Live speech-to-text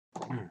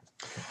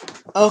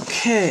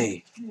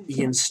Okay,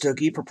 Ian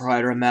Stuckey,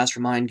 proprietor of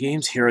Mastermind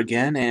Games, here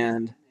again,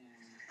 and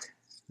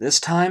this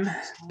time,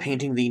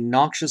 painting the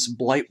Noxious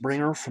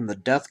Blightbringer from the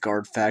Death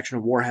Guard faction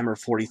of Warhammer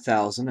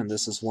 40,000, and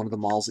this is one of the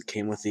models that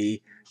came with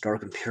the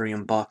Dark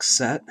Imperium box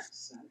set.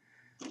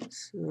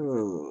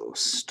 So,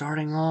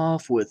 starting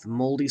off with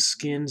Moldy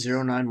Skin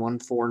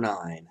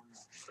 09149.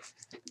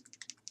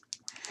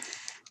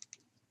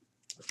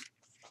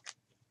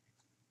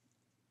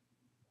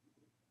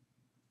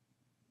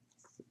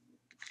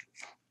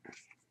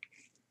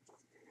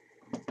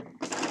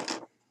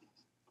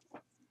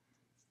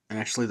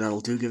 Actually, that'll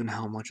do given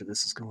how much of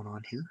this is going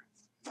on here.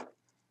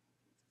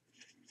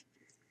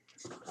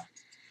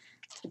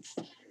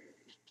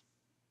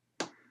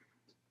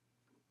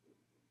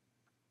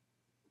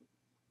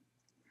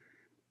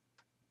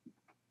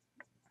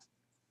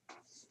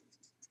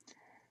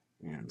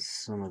 And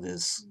some of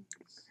this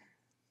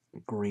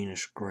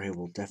greenish gray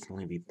will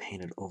definitely be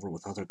painted over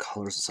with other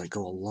colors as I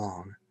go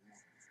along,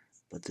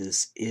 but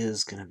this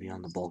is going to be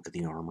on the bulk of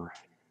the armor.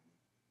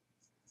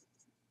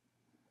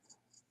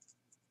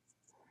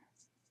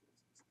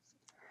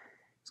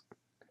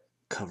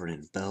 Covered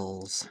in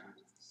bells.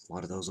 A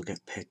lot of those will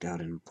get picked out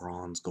in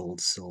bronze,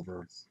 gold,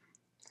 silver.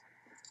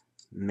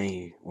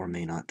 May or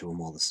may not do them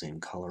all the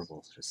same color.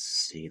 We'll just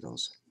see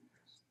those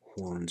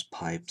horns,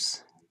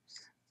 pipes.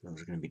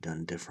 Those are going to be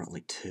done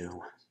differently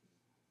too.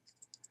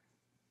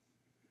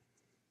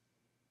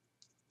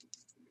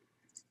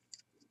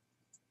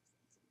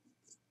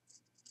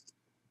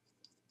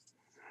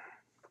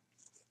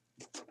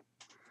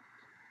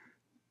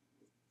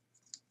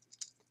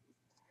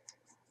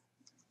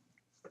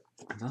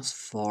 Thus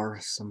far,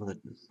 some of the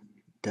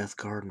Death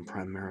Guard and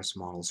Primaris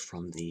models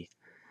from the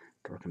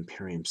Dark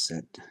Imperium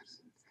set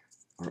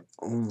are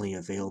only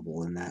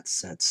available in that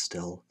set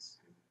still,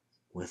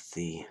 with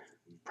the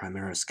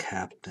Primaris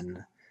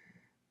Captain,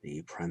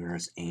 the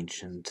Primaris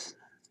Ancient,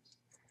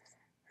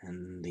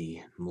 and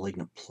the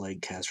Malignant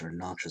Plaguecaster and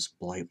Noxious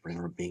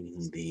Blightbringer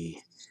being the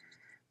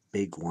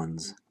big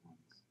ones.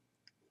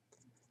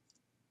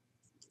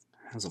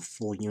 It has a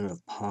full unit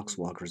of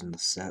Poxwalkers in the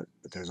set,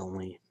 but there's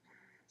only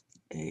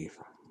a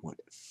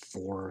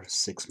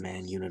 4-6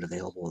 man unit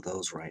available of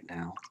those right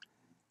now.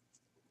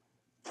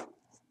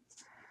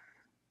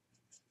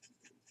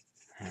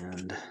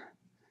 And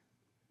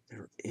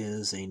there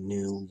is a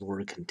new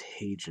Lord of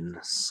Contagion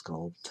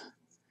sculpt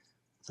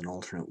with an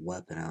alternate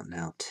weapon out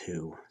now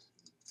too.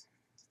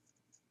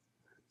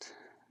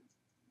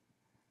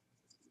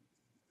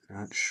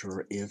 Not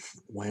sure if,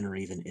 when, or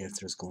even if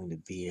there's going to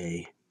be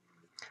a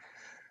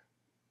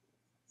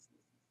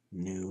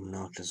new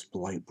Noxious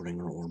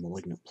Blightbringer or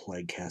Malignant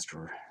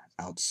Plaguecaster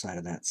outside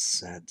of that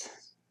set.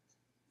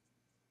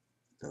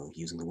 Though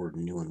using the word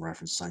new in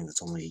reference to something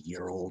that's only a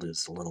year old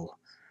is a little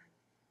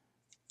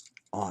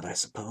odd, I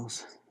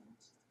suppose.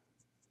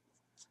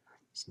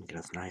 Just gonna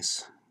get a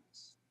nice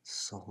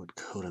solid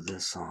coat of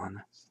this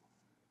on.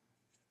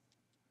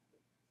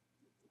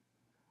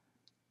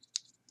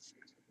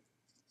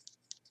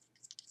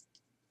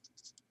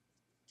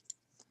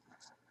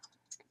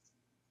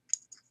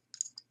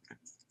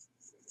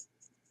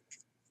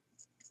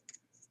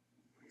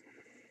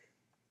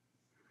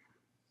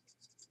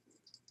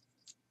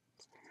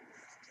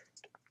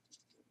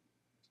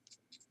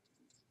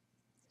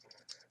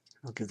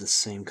 I'll give the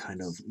same kind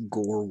of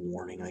gore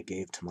warning I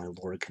gave to my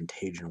Lord of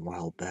Contagion a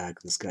while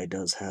back. This guy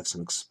does have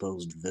some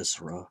exposed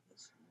viscera.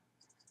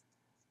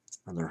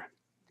 Other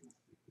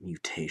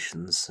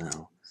mutations,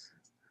 so.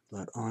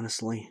 But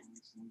honestly,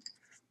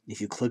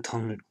 if you clicked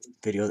on a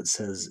video that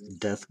says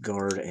Death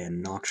Guard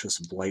and Noxious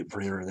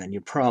Blightbringer, then you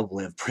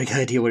probably have a pretty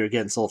good idea what you're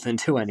getting yourself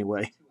into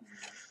anyway.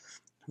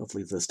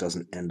 Hopefully this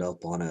doesn't end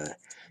up on a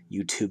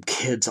YouTube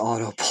Kids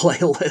auto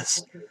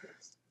playlist.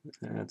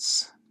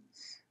 That's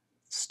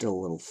still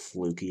a little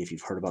fluky if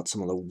you've heard about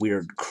some of the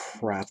weird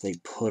crap they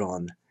put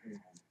on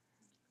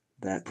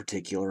that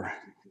particular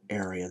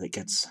area that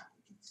gets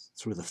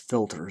through the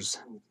filters.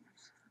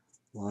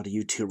 A lot of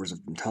YouTubers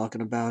have been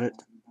talking about it,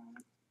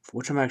 for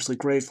which I'm actually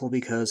grateful,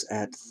 because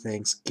at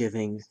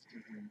Thanksgiving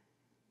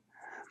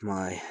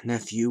my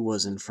nephew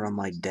was in front of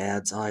my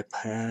dad's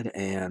iPad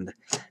and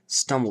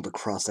stumbled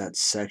across that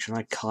section.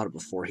 I caught it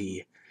before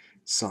he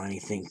saw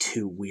anything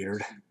too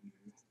weird.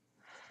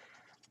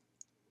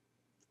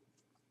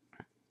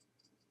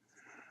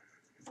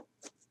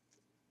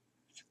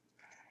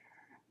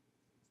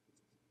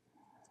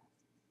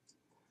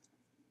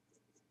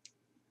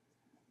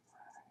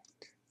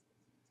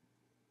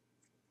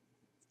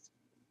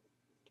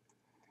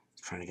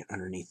 Trying to get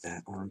underneath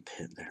that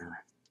armpit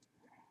there.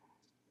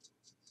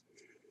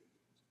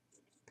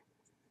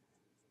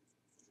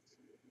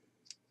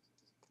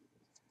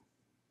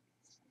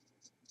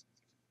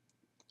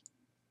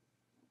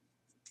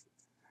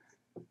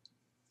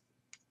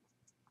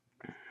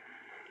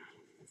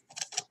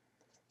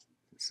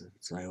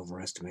 So I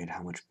overestimated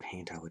how much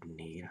paint I would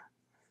need.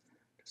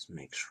 Just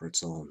make sure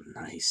it's all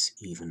nice,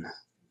 even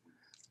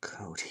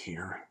coat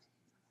here.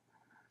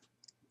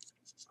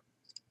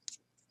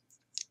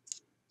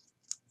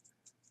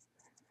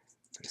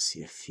 Try to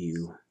see a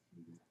few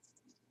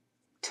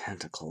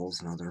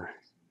tentacles and other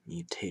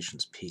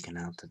mutations peeking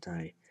out that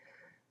I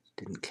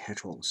didn't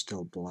catch while it was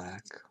still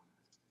black.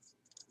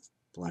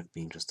 Black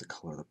being just the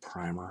color of the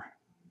primer.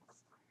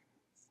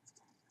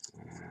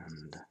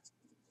 And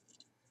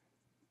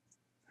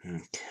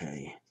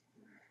okay,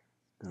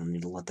 gonna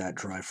need to let that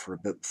dry for a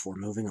bit before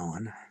moving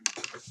on.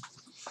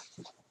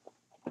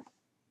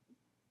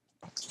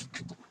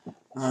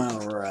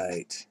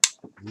 Alright,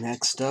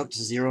 next up,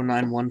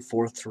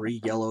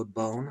 09143 Yellowed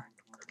Bone.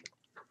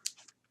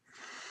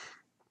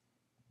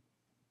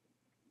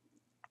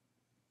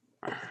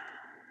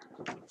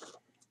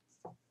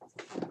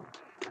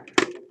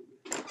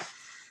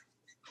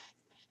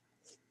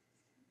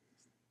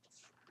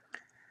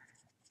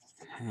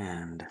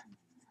 And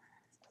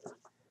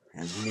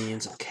as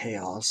minions of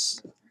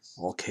Chaos,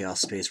 all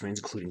Chaos Space Marines,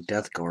 including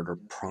Death Guard, are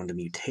prone to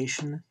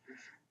mutation.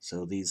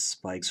 So these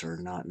spikes are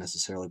not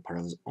necessarily part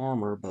of his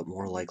armor, but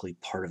more likely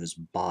part of his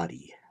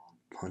body,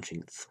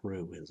 punching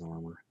through his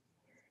armor.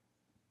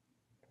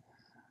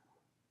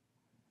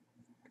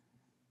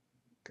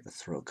 Get a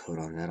throat coat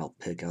on that. I'll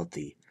pick out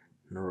the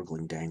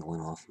Nurgling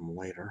dangling off him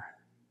later.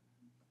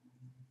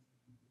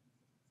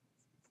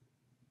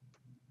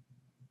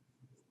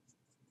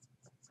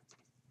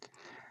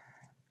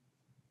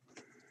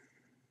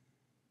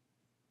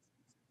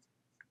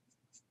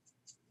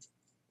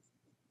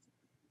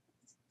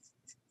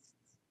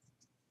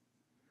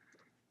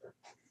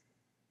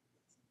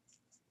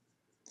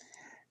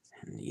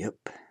 And yep,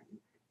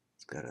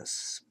 it's got a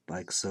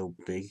spike so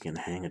big you can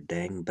hang a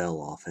dang bell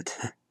off it.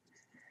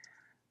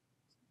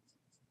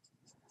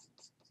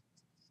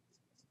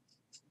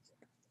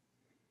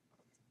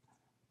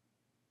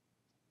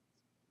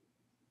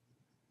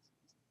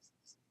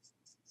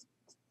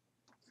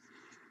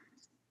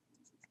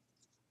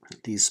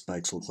 These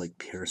spikes look like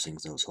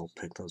piercings though, so I'll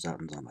pick those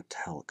out in a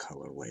metallic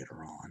color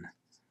later on.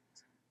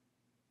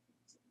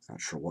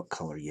 Not sure what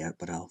color yet,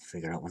 but I'll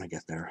figure out when I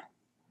get there.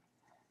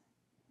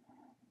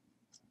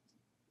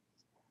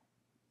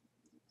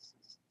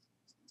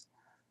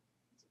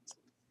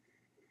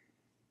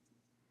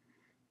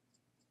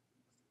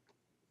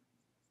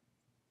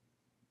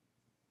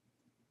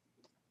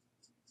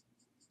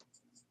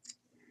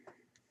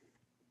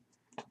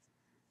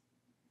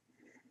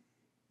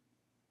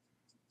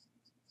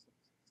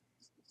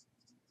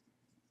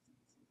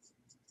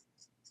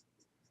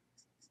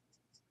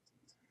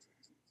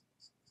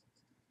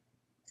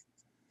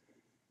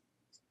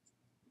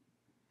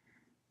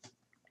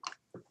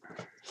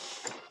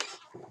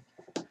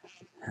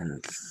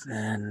 And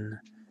then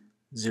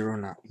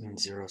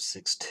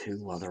 09062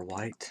 Leather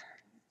White.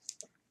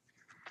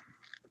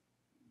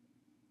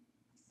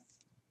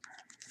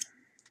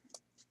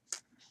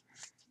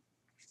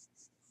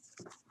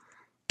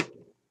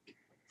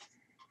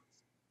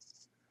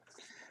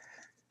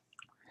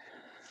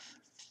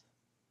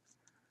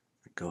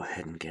 Go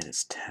ahead and get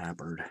his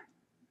tabard.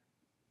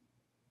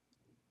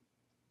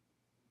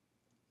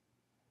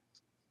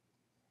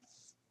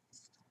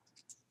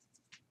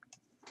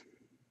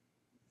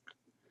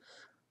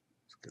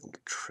 It's a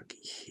little tricky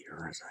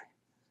here as I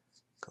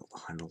go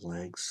behind the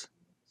legs.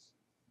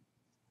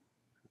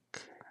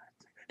 Okay, I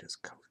think I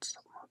just covered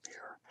something up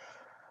here.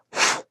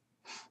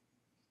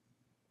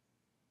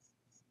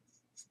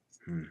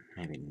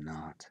 Maybe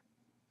not.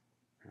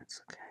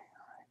 That's okay.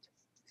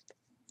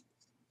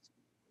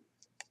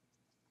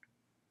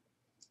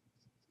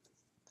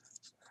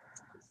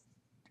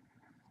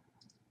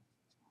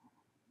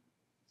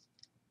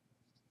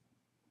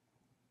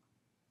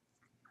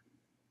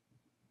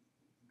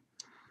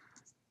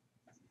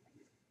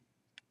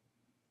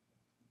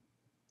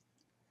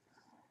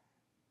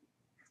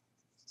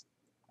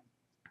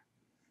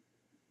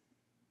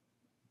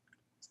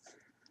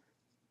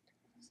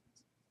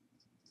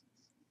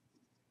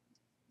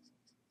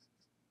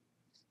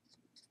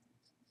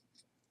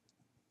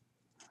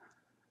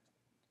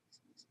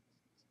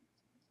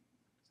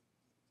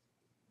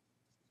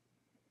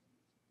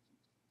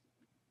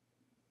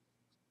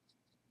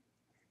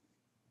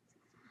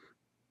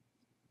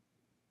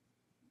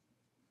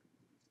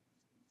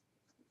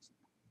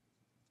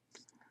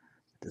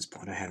 At this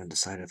point, I haven't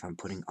decided if I'm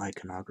putting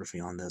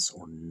iconography on this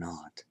or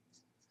not.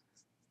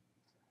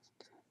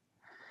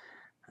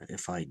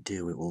 If I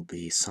do, it will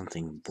be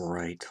something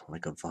bright,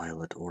 like a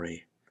violet or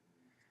a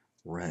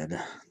red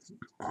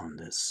on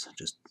this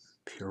just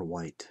pure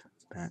white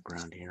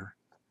background here.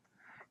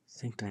 I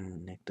think I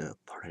nicked a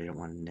part I didn't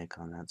want to nick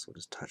on that, so we'll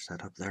just touch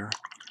that up there.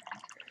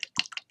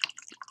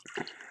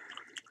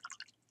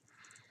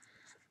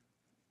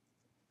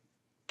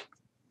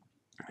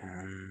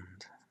 And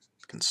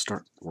you can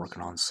start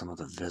working on some of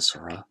the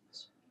viscera.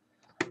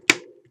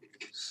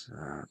 So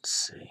let's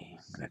see,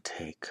 I'm going to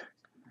take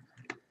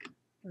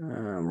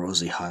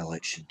Rosy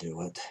Highlight should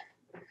do it.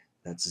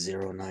 That's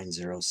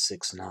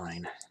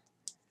 09069.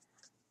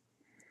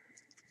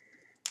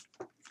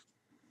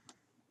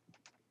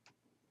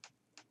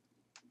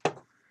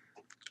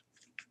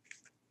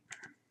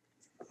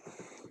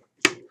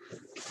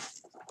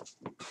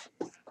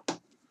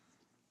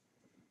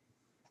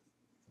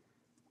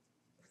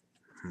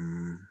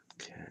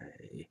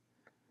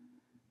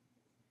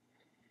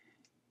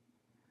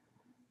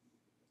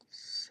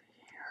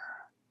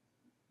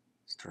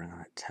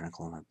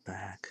 tentacle on the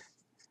back.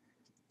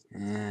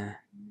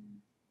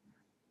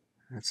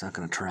 That's not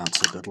going to turn out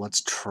so good.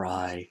 Let's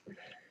try...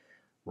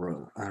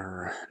 no,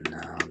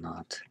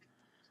 not.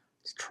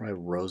 Let's try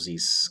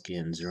Rosy's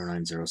skin,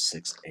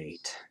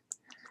 09068.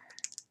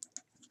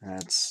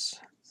 That's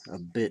a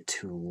bit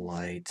too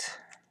light.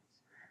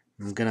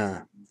 I'm going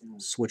to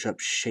switch up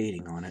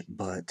shading on it,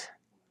 but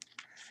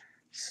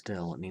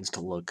still, it needs to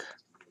look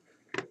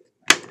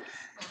a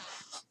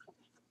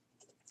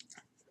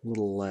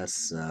little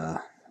less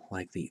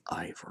like the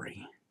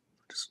Ivory.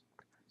 Just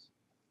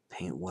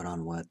paint wet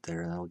on wet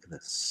there. That'll give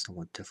it a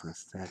somewhat different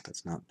effect.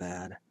 That's not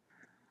bad.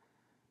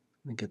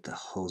 Let me get the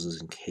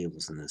hoses and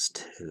cables in this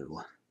too.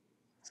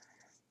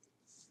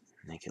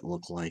 Make it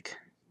look like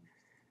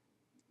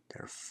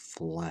they're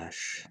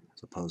flesh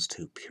as opposed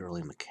to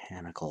purely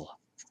mechanical.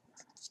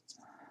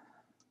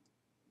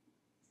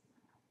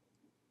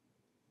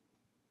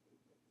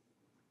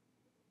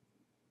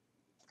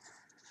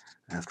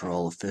 After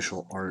all,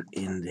 official art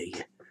in the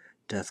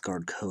Death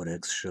Guard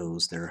Codex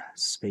shows their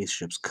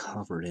spaceships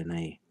covered in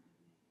a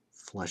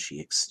fleshy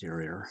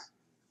exterior.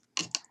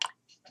 Let's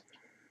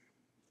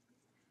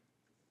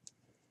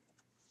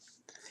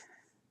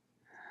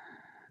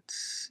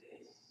see.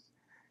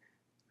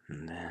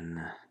 And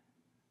then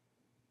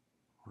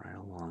right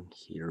along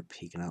here,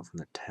 peeking out from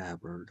the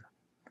tabard,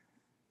 a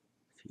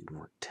few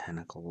more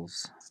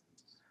tentacles,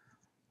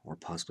 or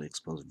possibly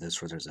exposed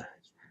viscera. There's a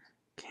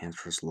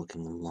cancerous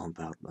looking lump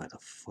out by the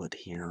foot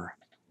here.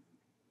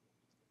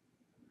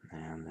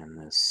 And then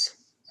this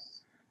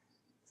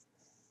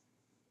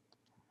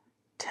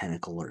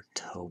tentacle or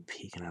toe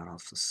peeking out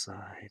off the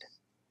side.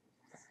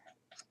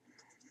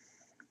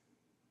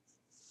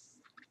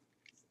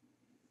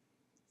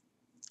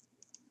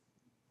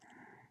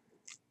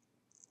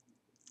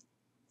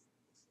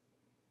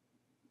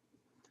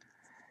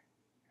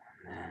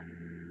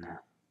 And then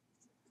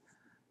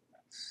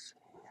let's see,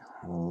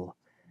 whole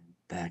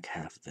back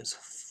half of his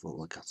foot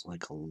looks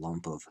like a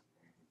lump of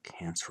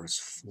cancerous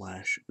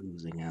flesh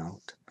oozing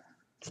out.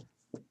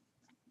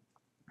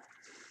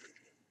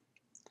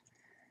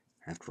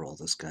 After all,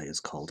 this guy is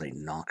called a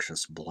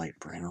Noxious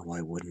Blightbringer.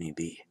 Why wouldn't he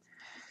be?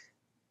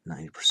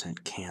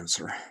 90%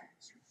 cancer.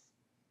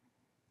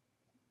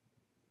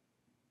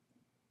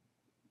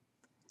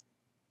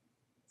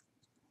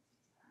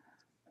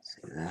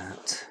 See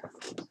that?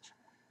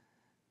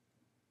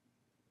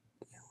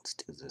 Let's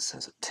do this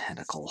as a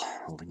tentacle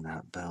holding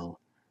that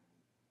bell.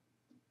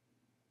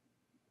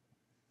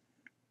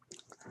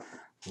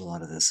 A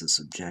lot of this is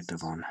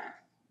subjective on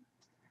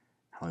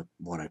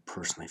what I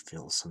personally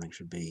feel something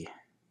should be.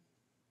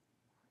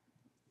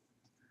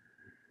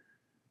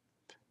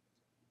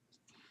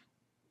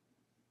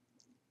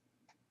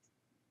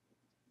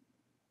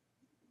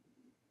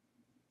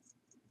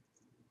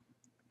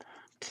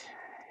 Okay.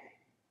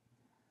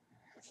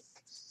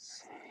 Let's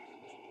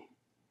see.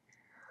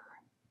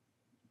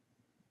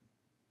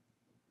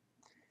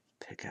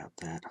 Pick out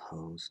that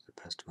hose to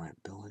the best of my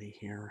ability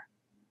here.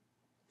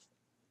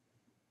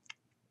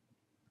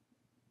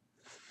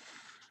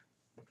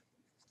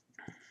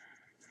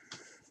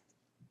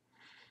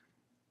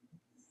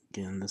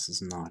 Again, this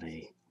is not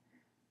a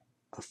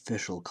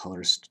official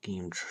color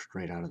scheme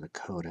straight out of the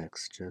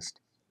Codex, just,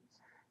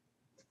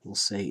 we'll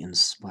say,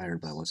 inspired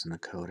by what's in the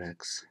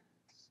Codex.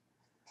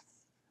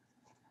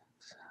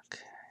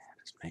 Okay,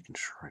 just making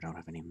sure I don't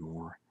have any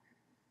more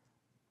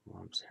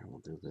lumps here. We'll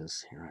do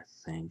this here, I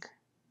think.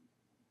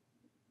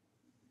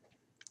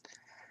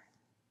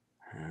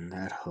 And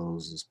that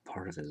hose is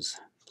part of his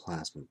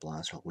plasma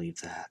blaster. I'll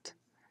leave that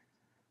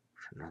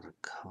for another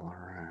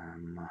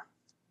color.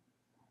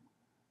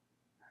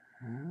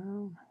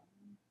 Well,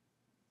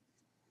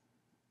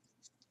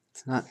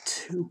 it's not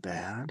too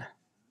bad.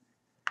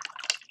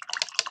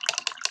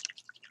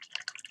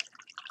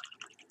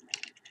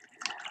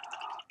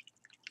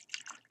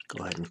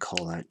 Go ahead and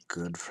call that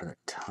good for the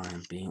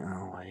time being.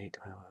 Oh, wait.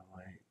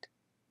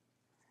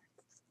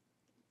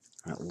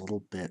 That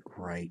little bit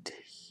right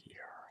here.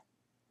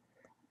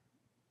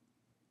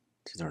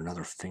 Is there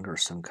another finger or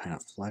some kind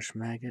of flesh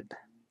maggot?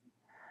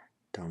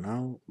 Don't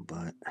know,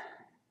 but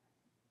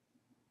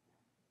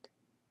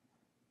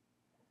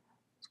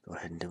let's go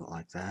ahead and do it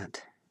like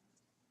that.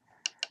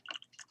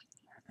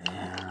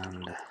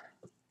 And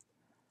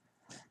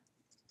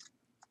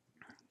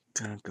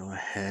gonna go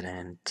ahead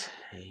and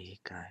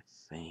take, I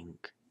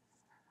think,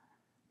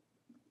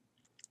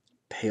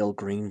 pale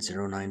green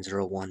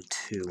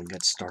 09012 and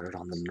get started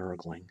on the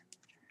Nurgling.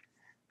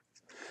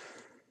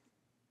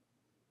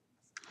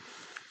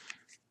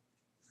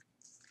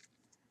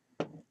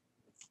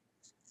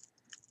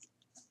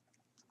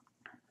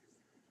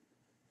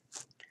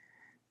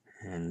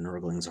 And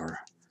Nurglings are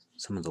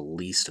some of the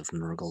least of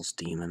Nurgle's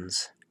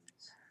demons.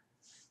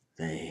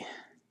 They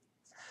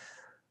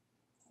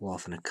will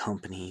often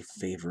accompany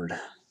favored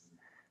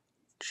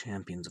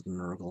champions of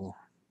Nurgle,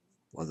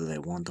 whether they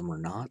want them or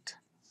not.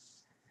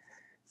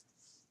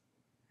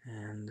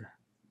 And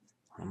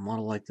on a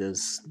model like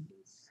this,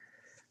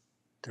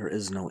 there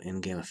is no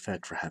in-game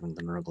effect for having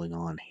the Nurgling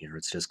on here.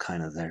 It's just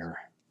kind of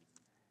there.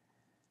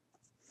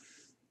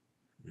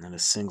 And a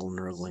single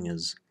Nurgling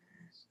is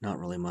not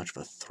really much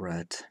of a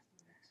threat.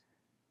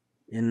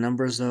 In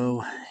numbers,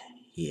 though,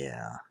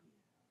 yeah.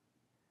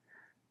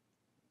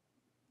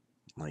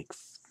 Like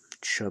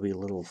chubby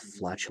little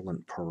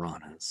flatulent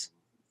piranhas.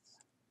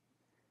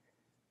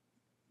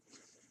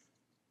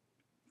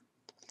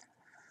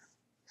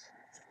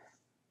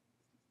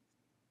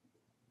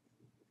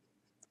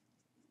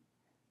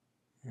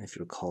 If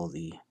you recall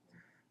the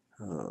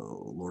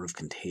Lord of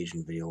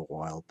Contagion video a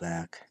while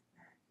back,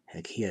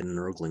 heck, he had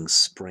Nurglings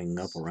springing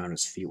up around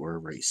his feet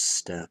wherever he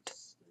stepped.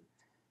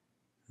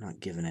 Not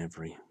giving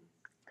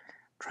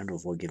trying to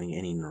avoid giving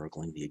any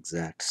Nurgling the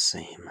exact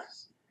same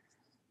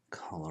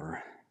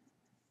color.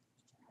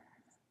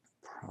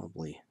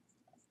 Probably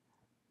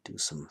do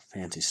some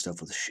fancy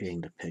stuff with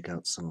shading to pick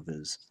out some of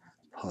his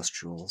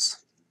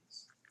pustules.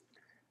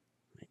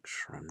 Make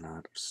sure I'm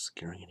not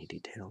obscuring any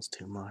details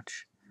too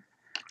much.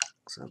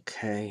 Looks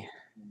okay.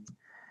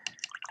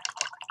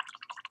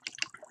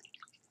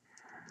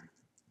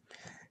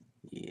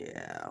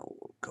 Yeah,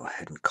 we'll go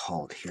ahead and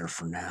call it here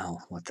for now.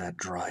 Let that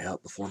dry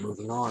up before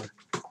moving on.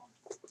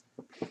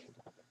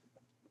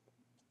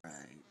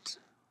 Right.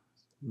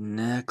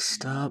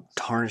 Next up,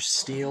 Tarnished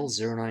Steel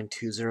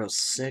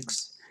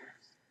 09206.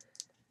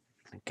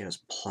 Gonna get his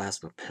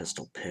plasma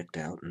pistol picked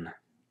out and a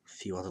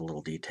few other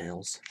little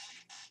details.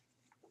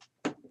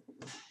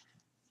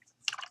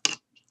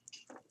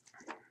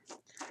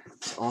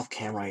 So off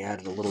camera, I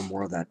added a little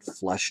more of that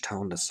flesh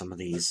tone to some of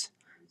these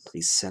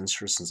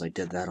sensors since I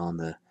did that on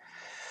the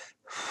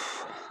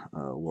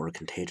War of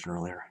Contagion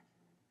earlier.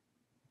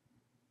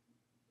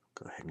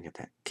 Go ahead and get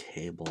that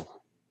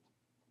cable.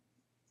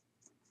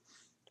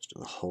 Just do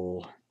the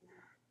whole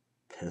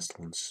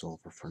pistol in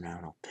silver for now,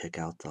 and I'll pick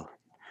out the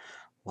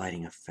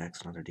lighting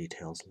effects and other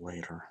details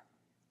later.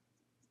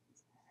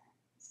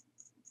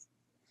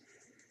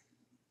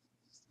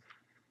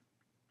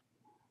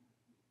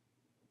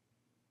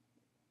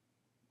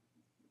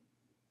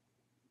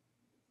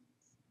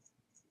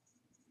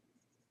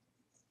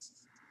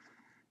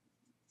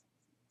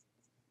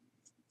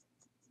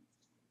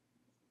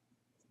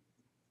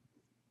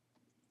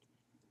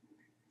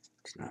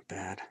 It's not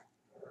bad.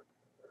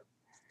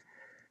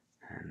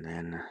 And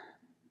then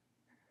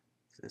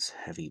this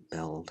heavy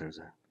bell, there's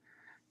a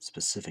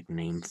specific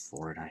name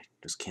for it. I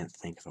just can't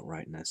think of it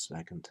right in this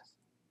second.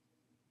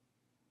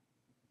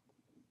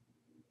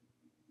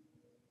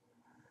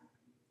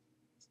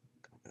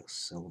 Gonna go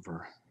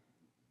silver.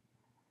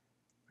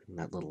 Leaving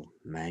that little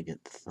maggot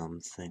thumb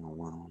thing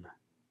alone.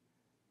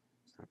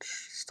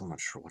 Still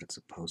not sure what it's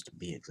supposed to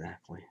be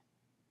exactly.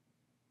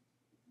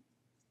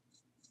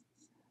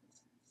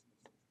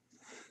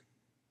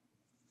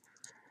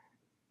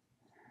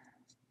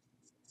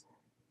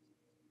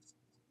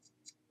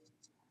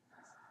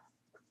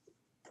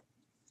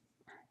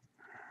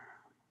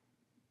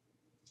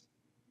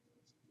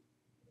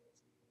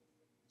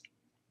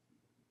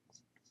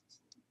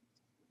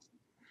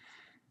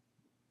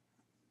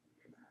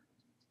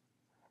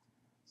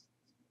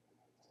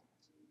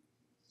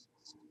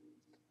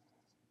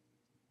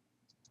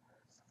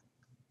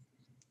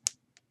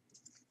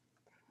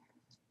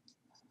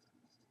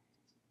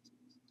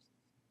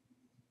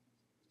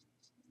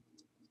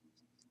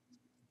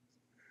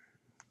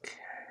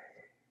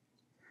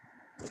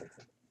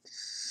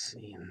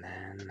 See, and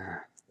then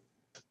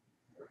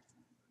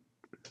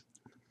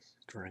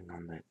starting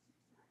on the, I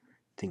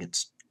think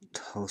it's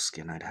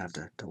Toscan. I'd have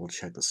to double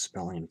check the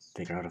spelling and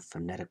figure out a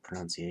phonetic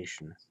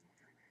pronunciation.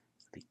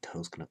 The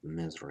Toscan of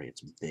Misery,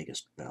 its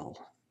biggest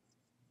bell.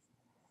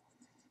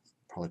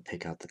 Probably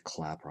pick out the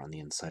clapper on the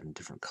inside in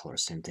different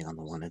colors. Same thing on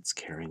the one it's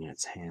carrying in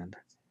its hand.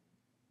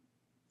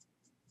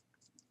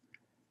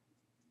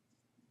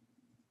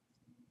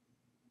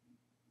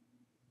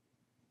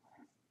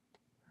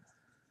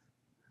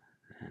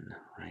 And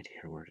right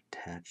here where it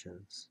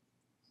attaches.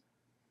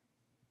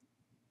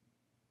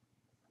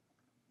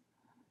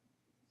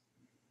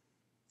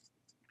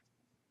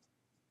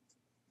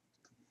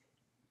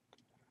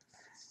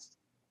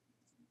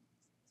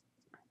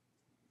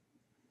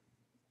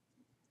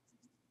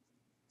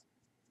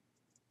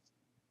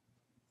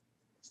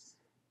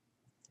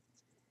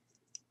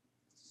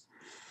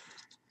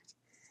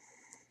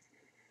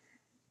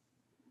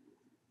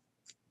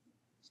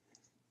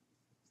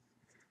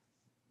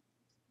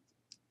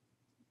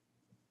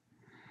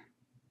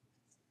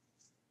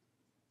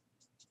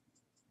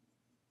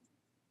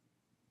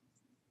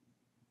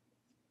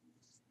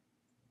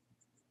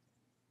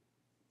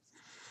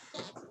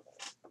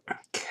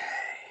 Okay.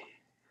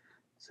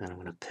 So then I'm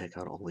going to pick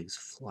out all these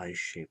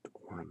fly-shaped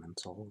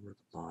ornaments all over the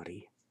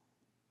body.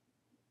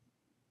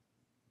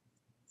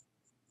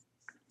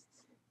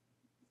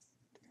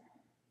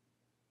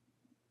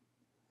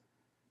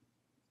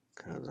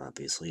 Because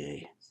obviously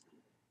a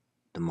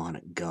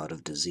demonic god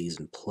of disease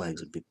and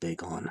plagues would be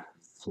big on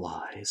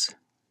flies.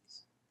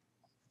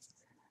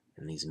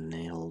 And these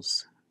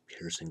nails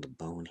piercing the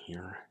bone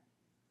here.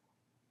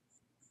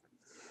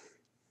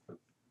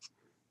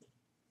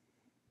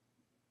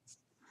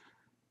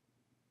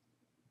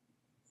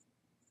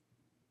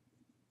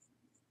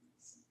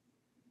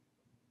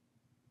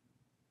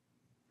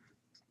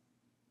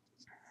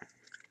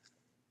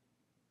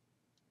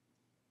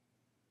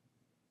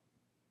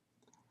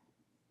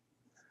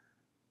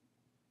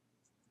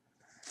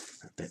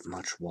 A bit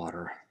much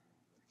water.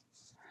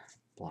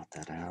 Blot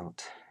that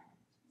out.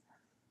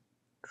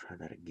 Try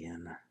that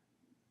again.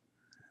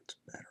 That's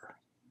better.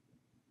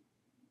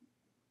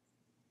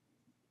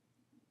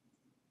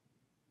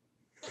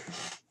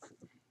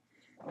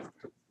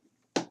 Okay,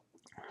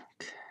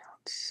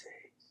 let's see.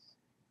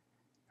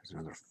 There's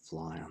another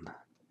fly on the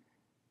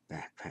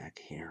backpack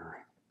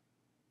here.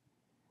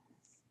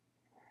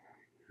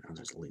 Now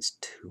there's at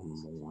least 2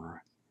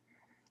 more.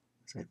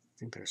 I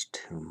think there's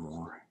 2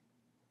 more.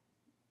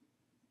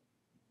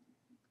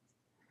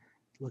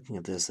 Looking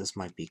at this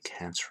might be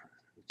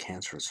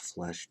cancerous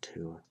flesh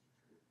too.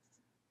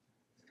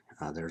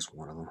 There's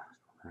one of them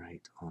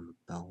right on the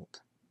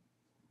belt.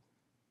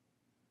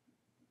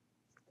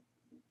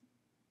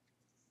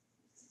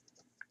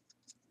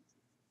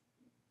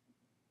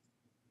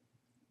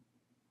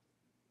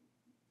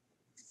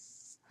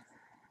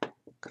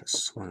 Could have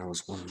sworn there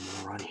was one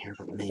more on here,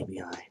 but maybe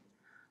I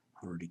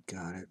already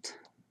got it.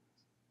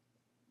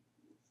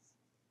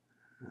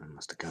 I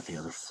must have got the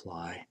other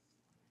fly.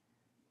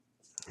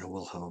 I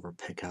will, however,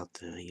 pick out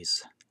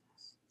these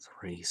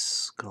 3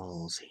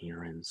 skulls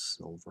here in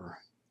silver.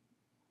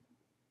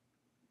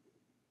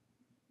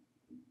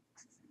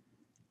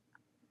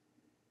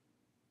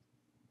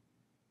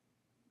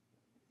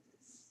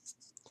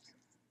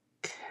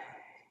 Okay.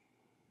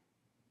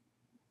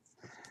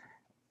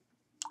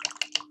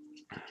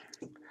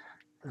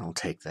 I'll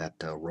take that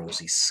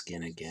Rosy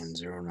skin again,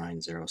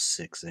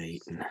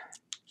 09068. And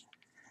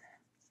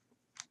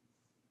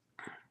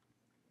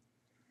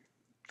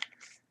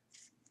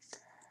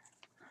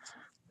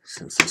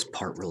since this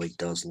part really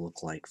does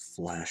look like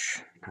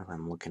flesh, now that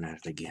I'm looking at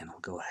it again, I'll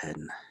go ahead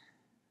and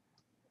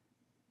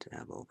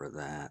dab over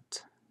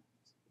that.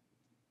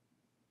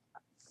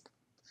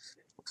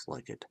 Looks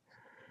like it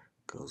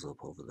goes up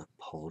over the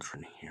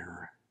pauldron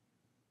here.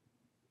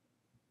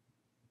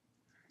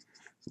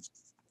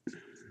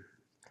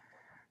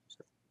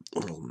 A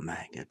little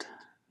maggot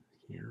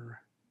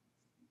here.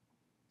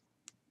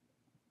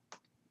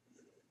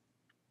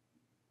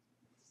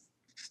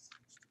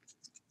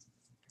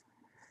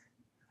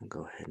 I'll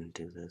go ahead and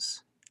do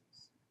this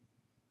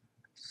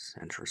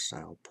center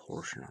style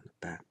portion on the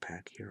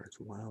backpack here as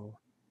well.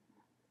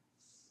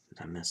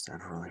 Did I miss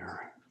that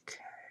earlier? Okay.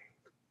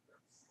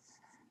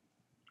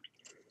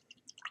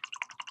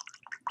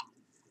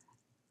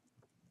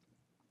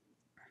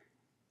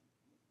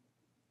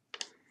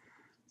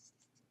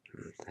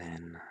 And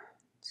then,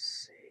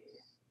 let's see,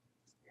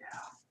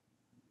 yeah.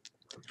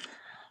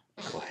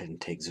 Go ahead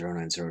and take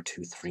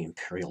 09023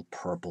 Imperial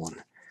Purple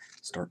and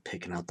start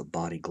picking out the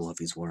body glove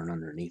he's wearing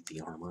underneath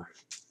the armor.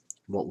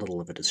 What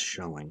little of it is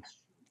showing.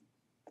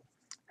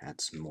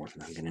 That's more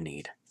than I'm going to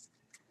need.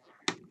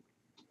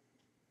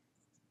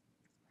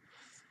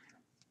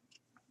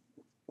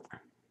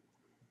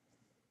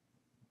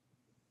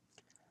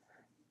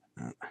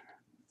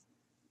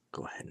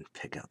 Go ahead and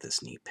pick out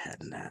this knee pad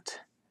in that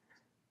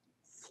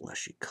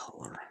fleshy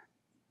color.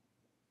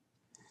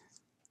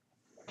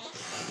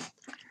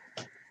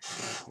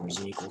 There's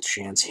an equal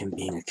chance him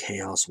being a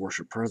Chaos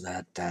Worshipper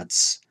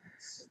that's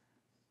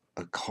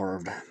a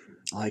carved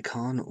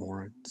icon,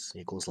 or it's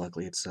equal as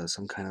likely it's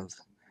some kind of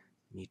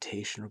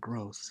mutation or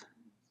growth.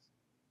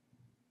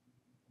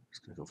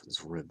 Just gonna go for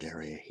this ribbed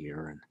area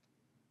here, and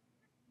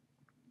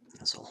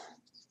this will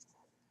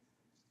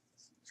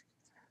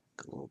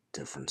get a little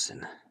difference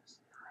in.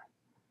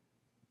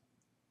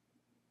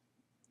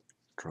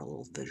 Draw a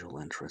little visual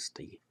interest.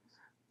 The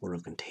Word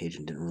of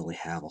Contagion didn't really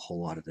have a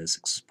whole lot of this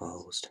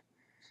exposed.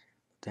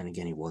 But then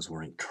again, he was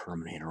wearing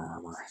Terminator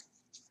armor.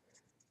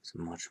 It's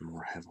much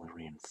more heavily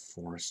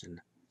reinforced, and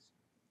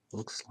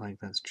looks like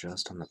that's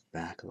just on the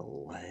back of the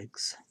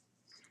legs.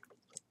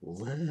 A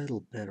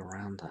little bit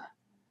around the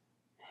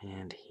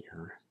hand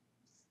here.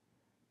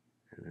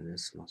 And then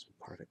this must be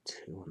part of it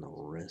too on the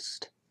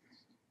wrist.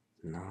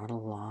 Not a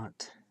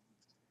lot.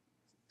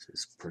 This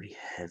is pretty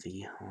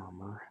heavy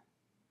armor.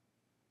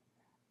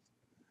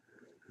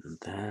 And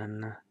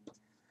then,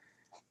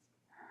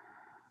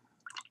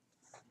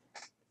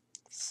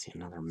 let's see,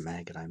 another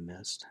maggot I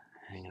missed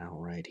hanging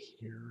out right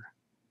here.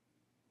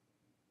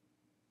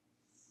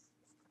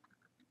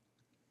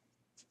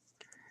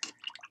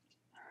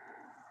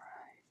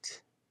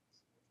 Alright.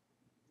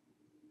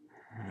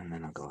 And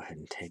then I'll go ahead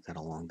and take that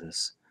along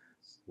this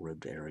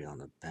ribbed area on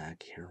the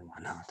back here.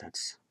 Why not?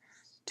 That's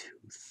too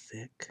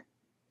thick.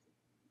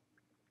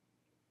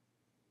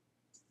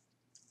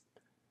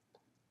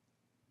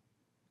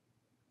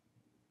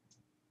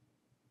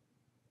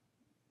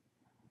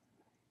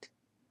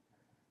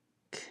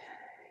 Okay.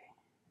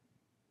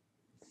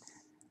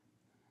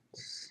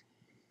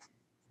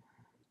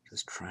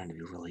 Just trying to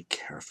be really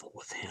careful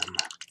with him.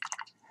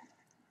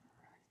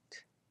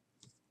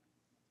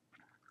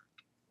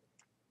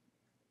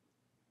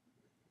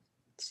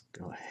 Let's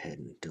go ahead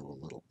and do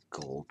a little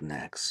gold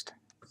next.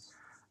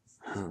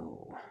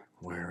 Oh,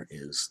 where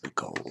is the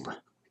gold?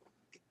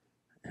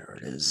 There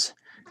it is.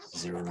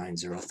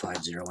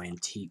 09050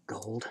 antique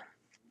gold.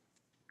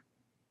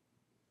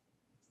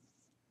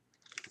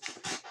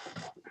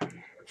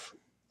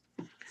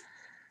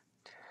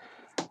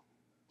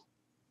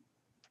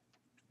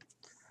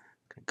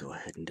 go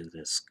ahead and do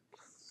this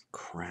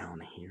crown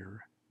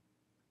here.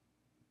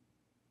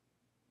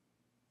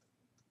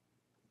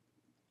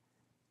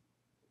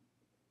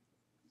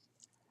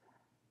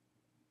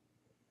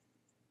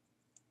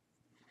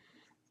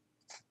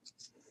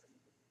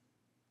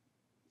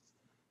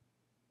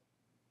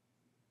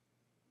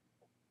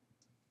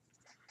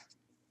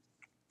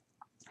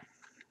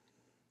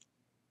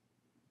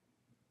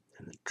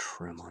 And the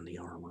trim on the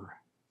armor.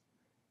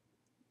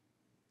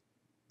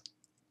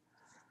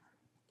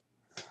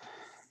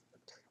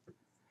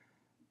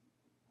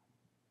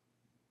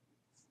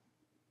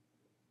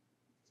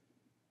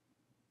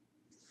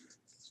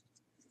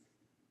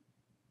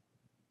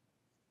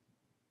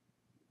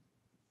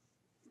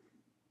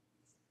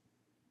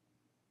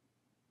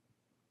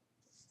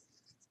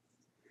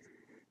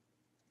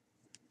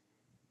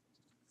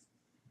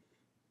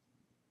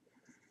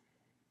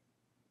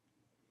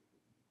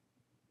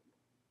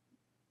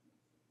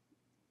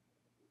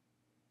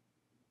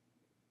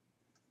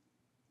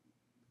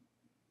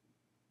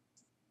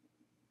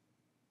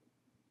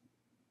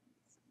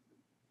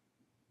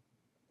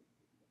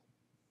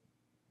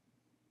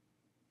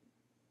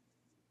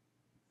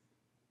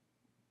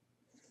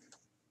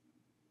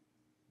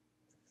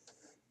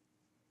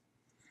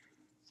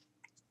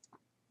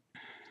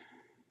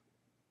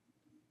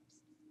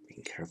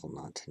 Being careful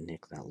not to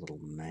nick that little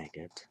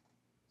maggot.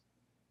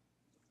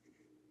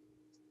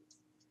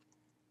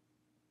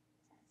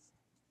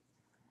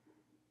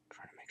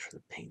 Trying to make sure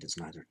the paint is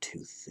neither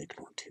too thick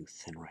nor too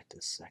thin right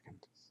this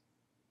second.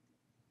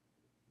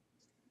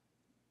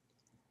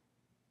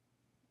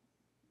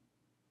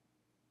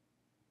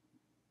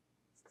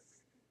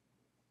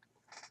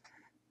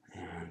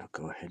 And I'll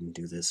go ahead and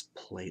do this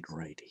plate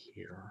right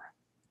here.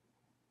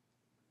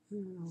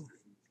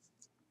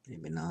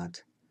 Maybe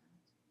not.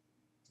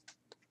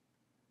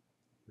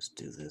 Let's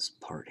do this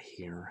part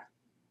here.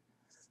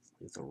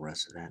 Leave the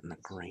rest of that in the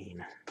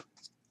green.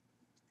 Let's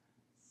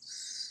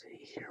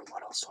see here,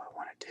 what else do I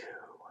want to do?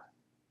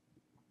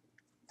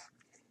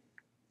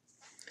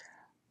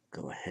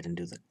 Go ahead and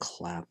do the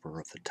clapper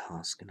of the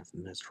Toscan of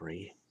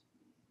Misery.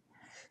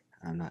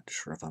 I'm not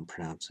sure if I'm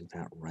pronouncing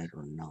that right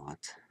or not.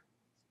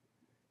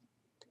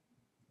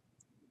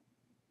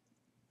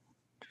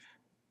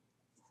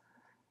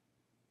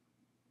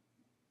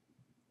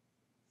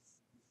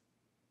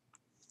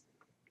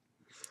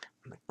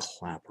 And the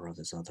clapper of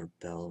his other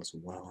bell as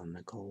well in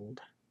the gold.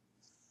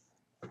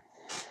 I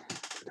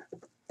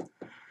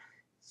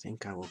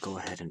think I will go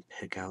ahead and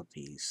pick out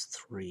these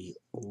 3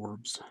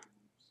 orbs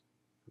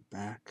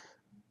back.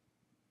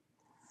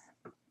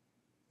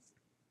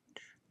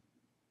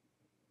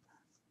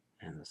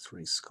 And the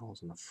 3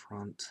 skulls in the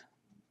front.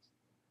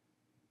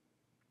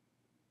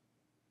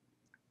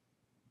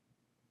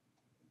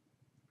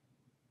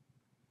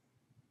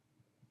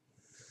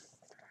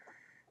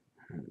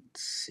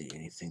 Let's see,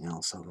 anything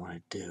else I want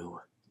to do?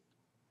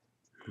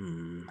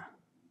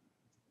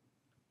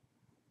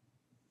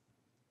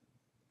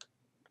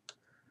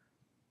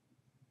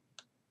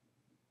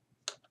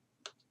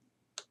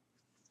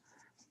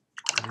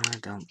 I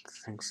don't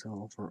think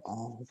so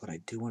overall, but I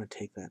do want to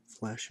take that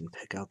flesh and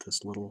pick out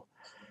this little,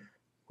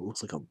 what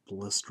looks like a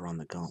blister on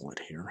the gauntlet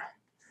here.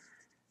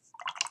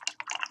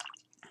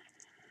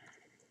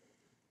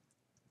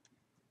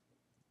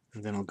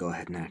 And then I'll go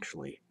ahead and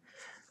actually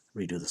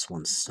redo this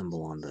one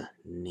symbol on the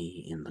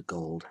knee in the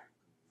gold.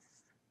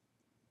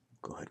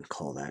 Go ahead and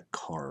call that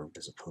carved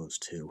as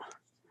opposed to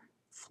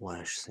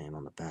flesh. Same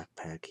on the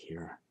backpack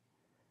here.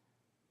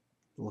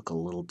 Look a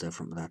little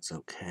different, but that's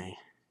okay.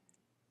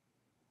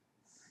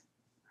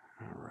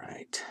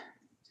 Alright.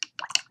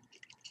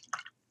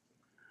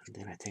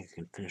 Then I think I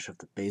can finish up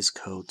the base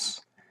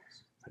coats.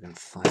 I can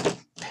find the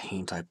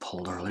paint I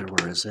pulled earlier.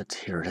 Where is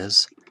it? Here it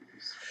is.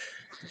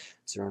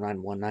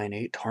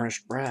 09198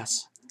 Tarnished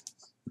Brass.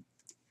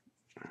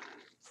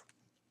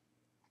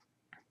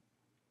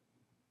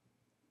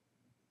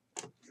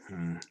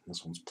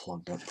 This one's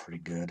plugged up pretty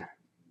good.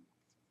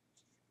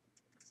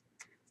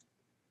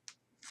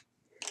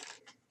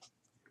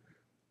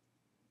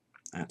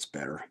 That's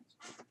better.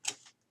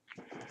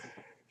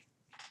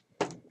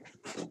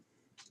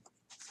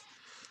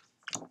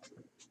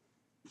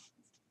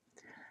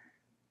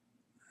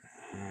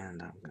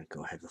 And I'm going to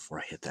go ahead before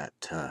I hit that,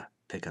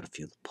 pick out a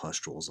few of the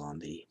pustules on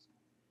the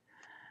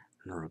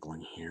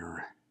Nurgling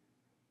here.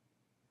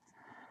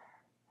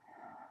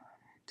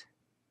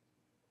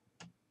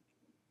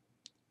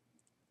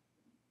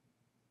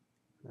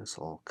 This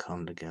will all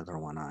come together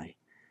when I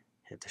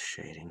hit the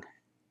shading.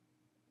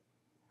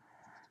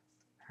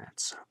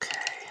 That's okay.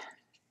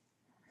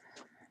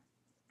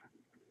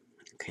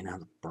 Okay, now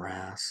the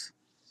brass.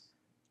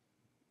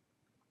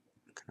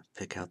 I'm going to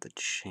pick out the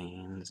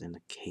chains and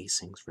the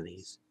casings for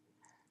these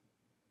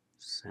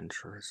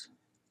censures.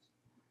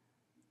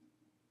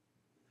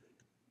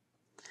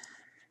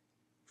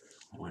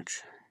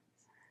 Which,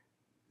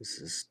 this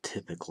is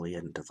typically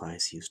a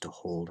device used to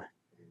hold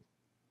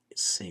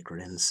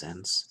sacred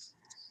incense.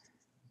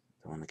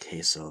 Though in the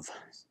case of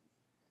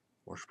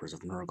worshippers of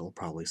Nurgle,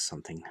 probably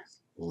something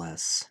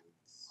less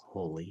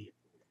holy.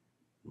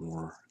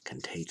 more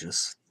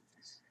contagious.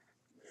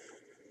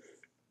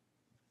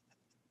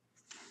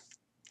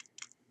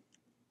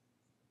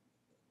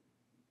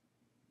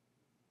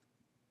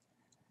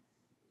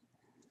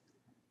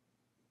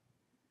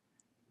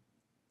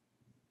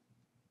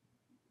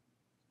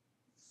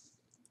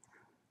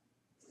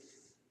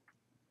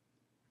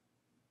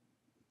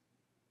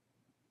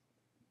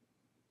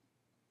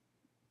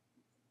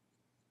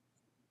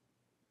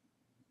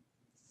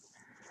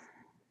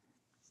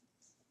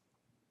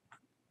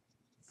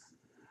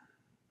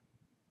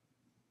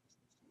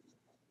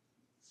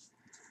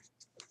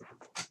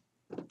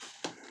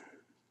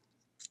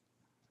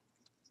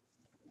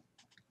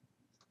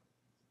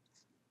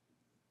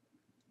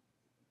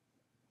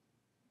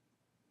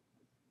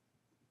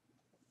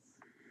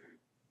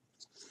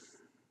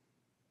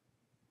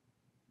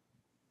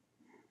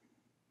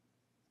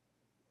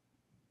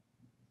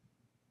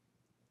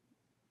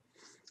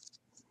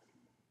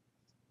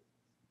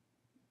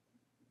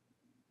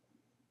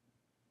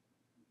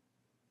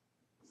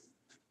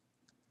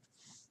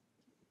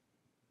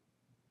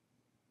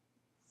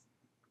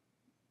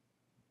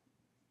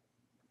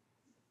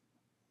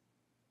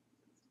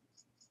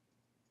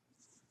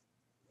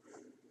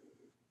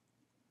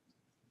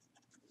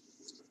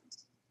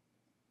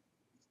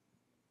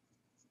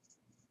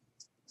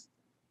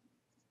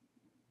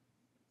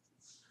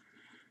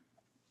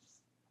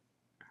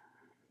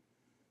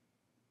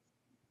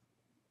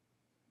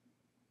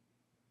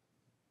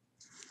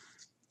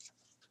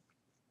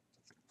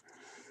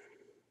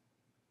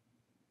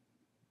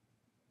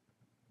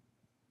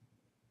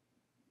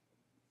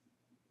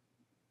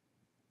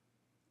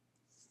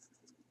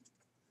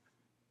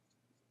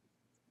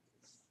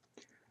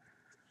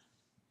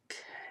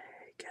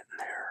 Okay, getting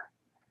there.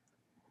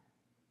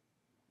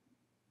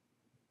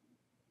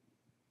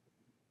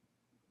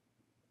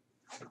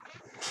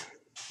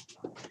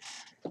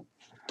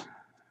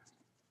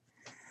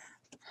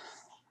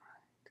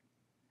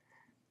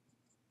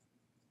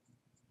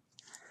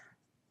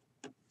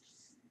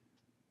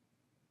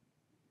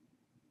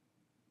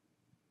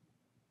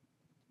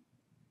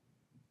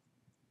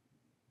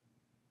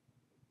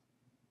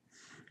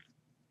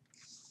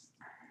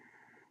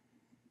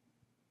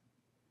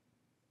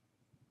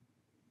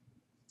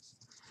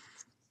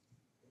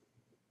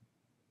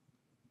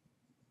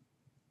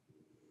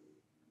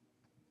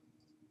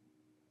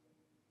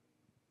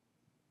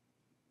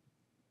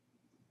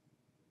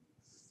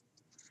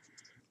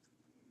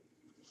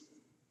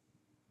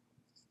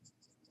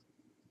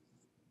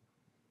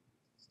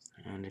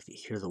 And if you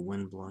hear the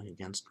wind blowing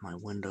against my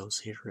windows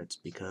here, it's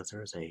because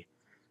there's a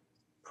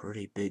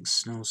pretty big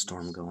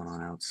snowstorm going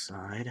on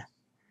outside.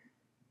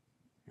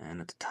 And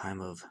at the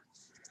time of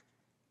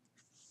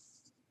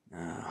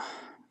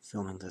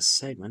filming this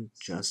segment,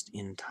 just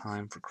in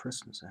time for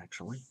Christmas,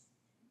 actually.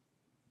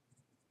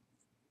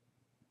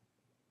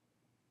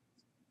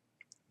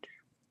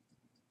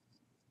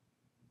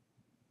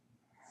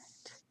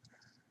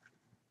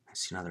 I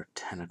see another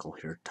tentacle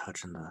here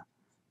touching the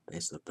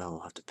base of the bell.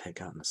 I'll have to pick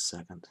out in a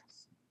second.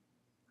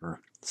 Or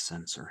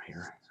sensor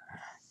here.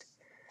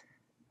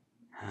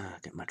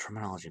 Get my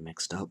terminology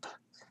mixed up.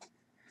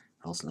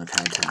 Also, I've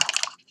had to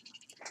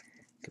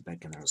get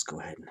back in there. Let's go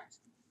ahead and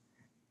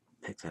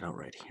pick that out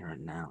right here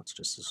and now. It's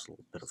just this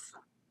little bit of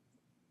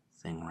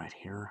thing right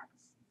here.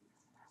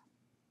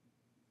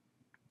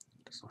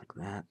 Just like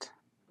that.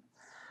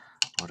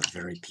 A lot of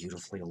very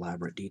beautifully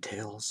elaborate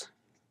details.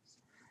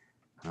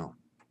 Oh,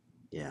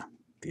 yeah.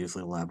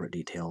 Beautifully elaborate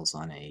details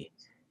on a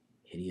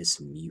hideous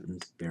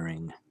mutant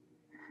bearing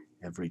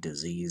every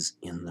disease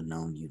in the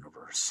known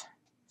universe.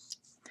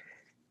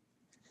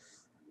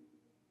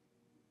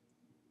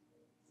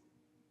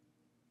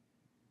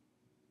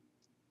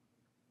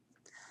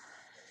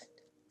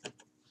 I'm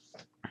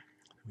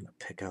going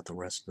to pick out the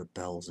rest of the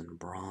bells in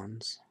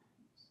bronze.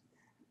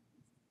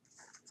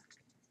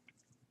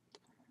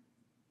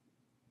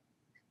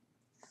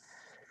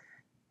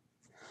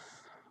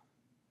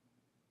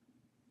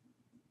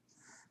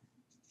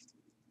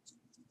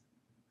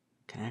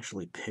 I can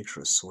actually picture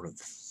a sort of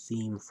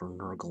theme for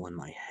Nurgle in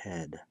my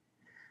head,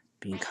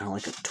 being kind of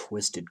like a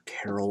twisted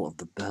carol of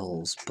the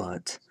bells,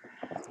 but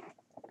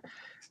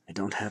I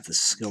don't have the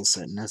skill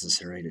set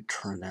necessary to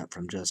turn that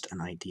from just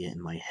an idea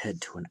in my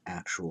head to an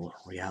actual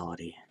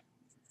reality.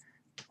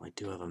 I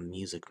do have a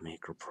music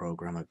maker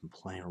program I've been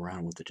playing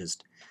around with that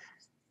just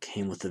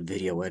came with the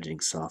video editing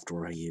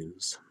software I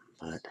use,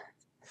 but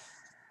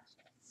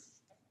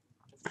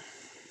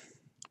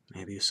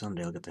maybe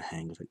someday I'll get the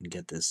hang of it and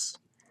get this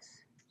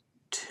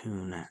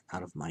tune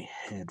out of my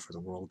head for the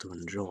world to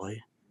enjoy,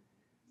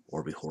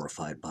 or be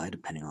horrified by,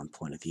 depending on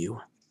point of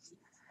view.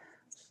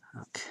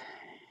 Okay.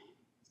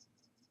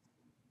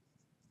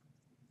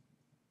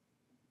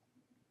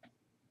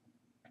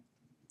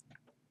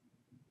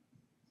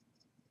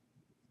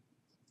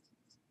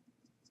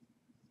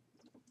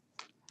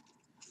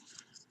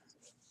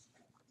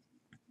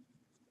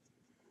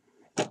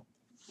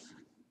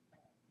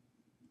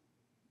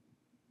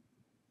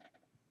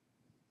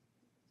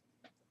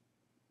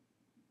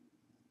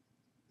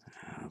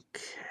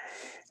 Okay.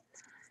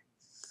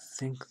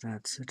 think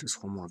that's it.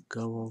 Just one more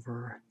go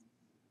over.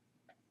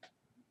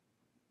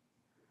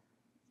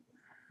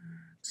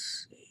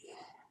 Let's see.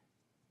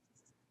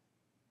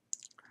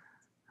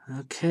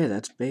 Okay,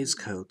 that's base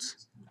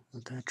coats.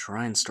 Let that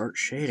dry and start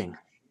shading.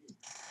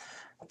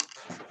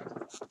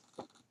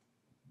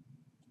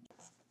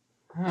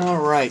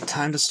 Alright,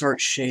 time to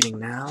start shading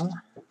now.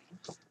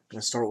 I'm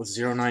going to start with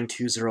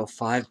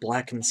 09205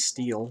 Blackened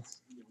Steel.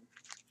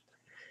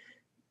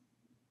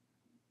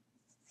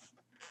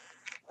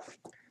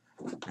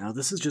 Now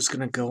this is just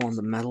going to go on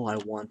the metal I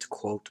want,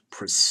 quote,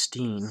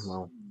 pristine,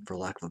 well, for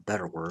lack of a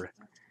better word,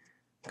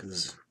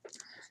 because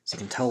as you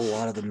can tell, a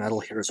lot of the metal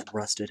here is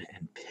rusted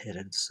and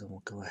pitted, so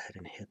we'll go ahead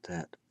and hit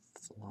that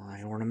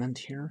fly ornament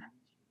here.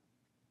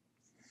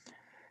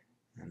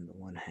 And the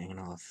one hanging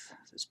off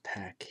this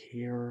pack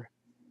here,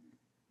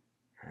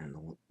 and the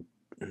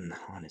one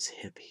on his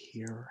hip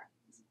here,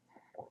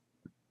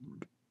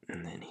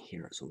 and then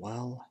here as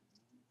well.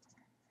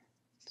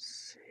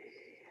 Let's see,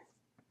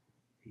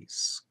 these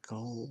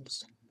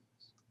skulls.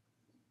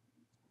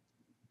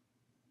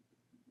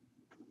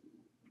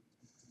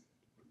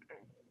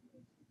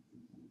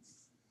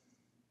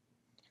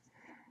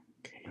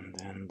 Okay, and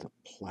then the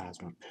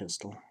plasma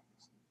pistol.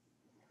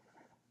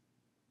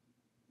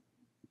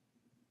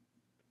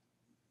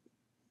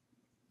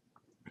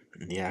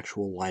 And the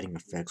actual lighting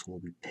effects will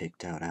be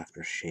picked out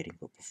after shading,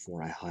 but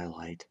before I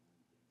highlight.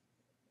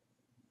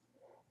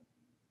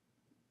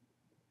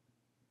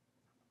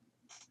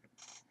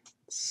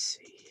 Let's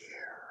see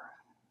here.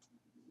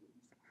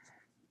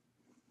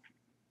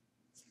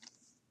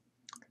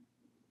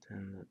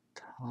 Then the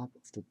top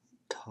of the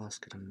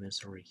Tusk of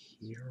Misery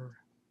here,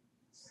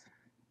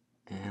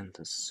 and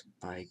the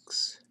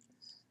spikes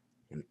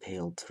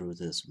impaled through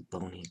this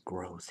bony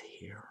growth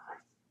here.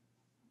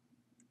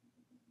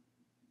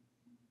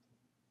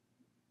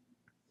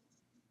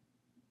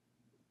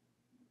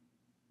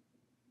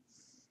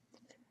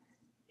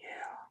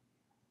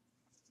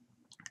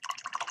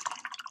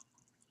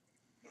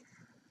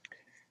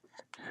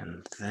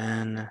 And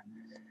then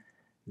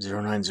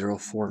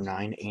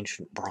 09049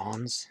 Ancient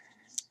Bronze.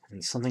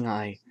 And something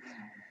I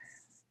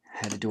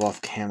had to do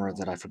off camera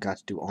that I forgot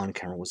to do on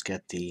camera was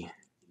get the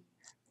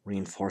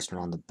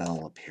reinforcement on the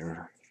bell up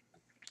here.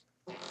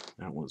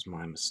 That was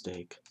my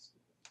mistake.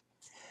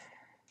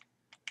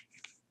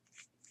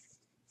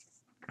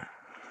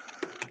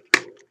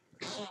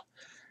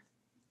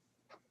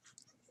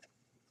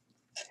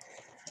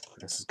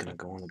 This is going to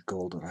go on the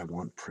gold that I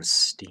want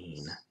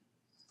pristine.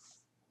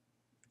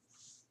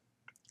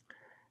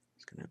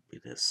 It's going to be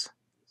this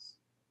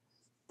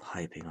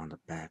piping on the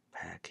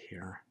backpack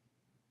here.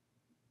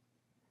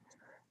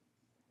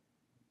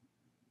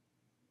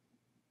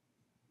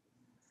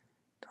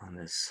 On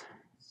this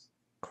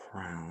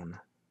crown.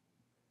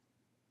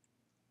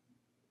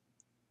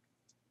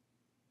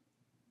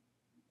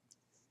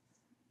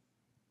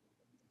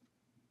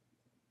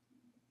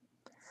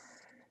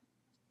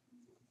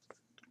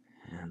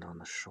 And on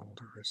the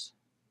shoulders.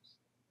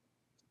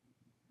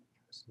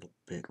 There's a little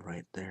bit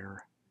right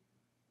there.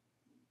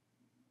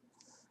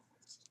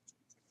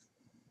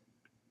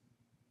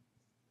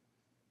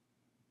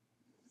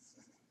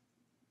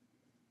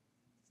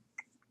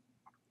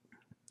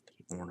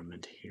 The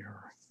ornament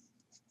here.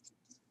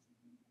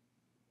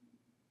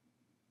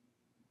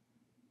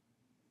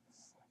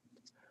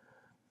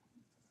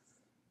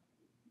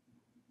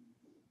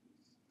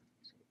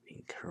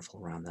 Being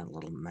careful around that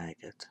little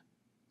maggot.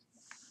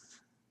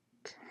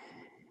 Okay.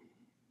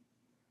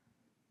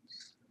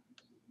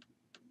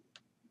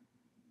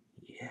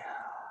 Yeah.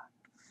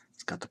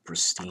 It's got the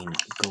pristine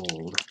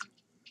gold.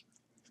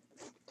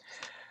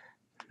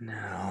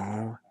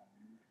 No.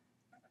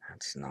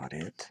 That's not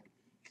it.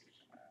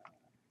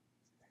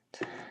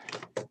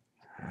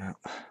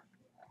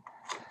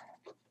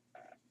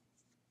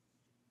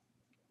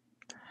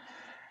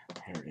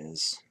 Here it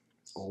is.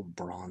 Old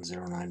Bronze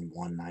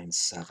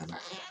 09197.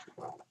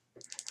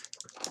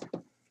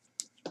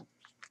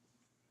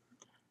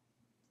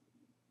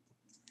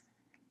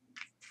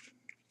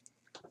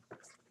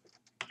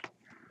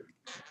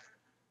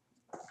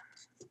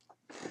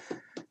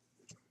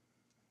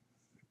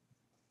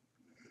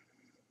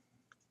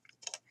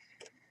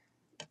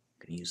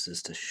 Gonna use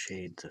this to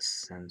shade the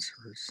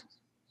sensors.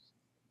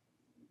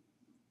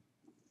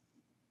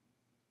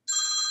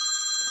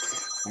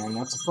 And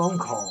that's a phone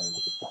call.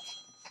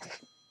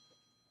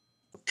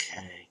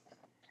 Okay.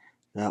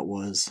 That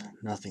was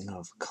nothing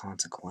of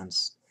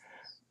consequence.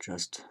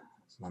 Just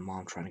my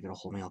mom trying to get a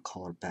hold of me. I'll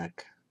call her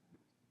back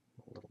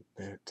a little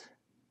bit.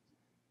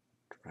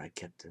 Try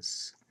to get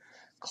this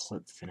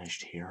clip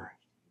finished here.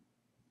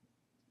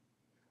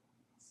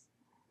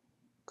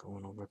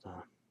 Going over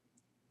the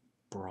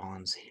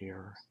bronze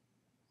here.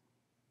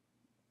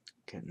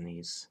 Getting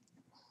these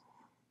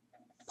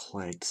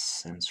plagued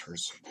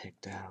sensors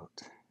picked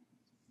out.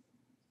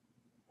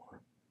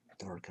 Or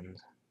darkened.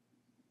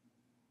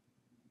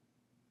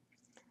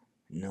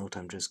 Note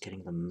I'm just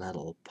getting the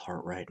metal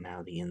part right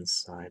now. The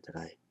inside that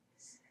I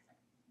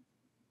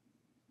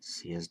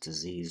see as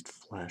diseased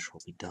flesh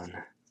will be done.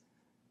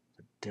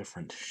 The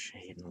different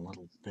shade in a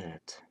little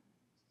bit.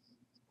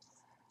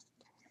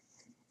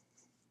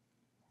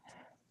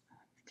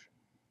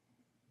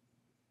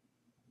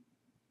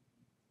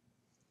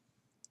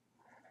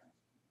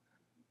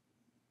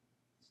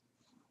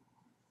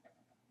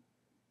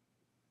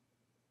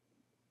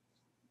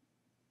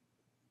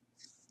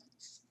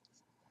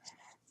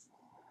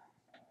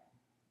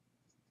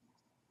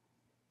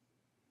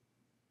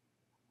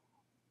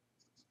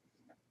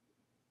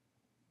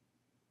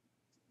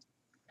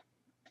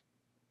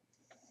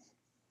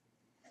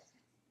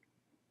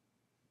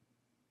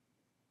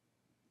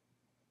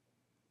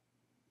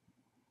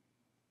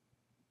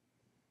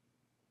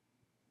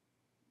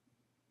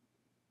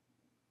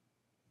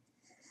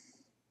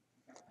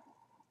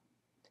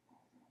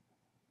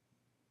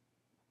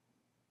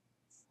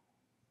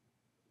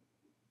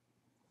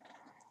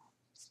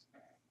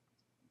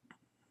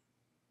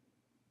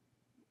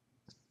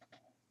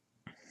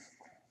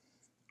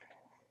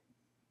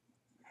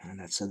 And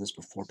I've said this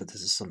before, but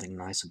this is something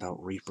nice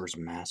about Reaper's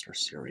Master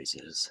Series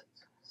is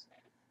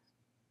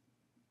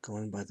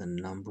going by the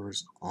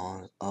numbers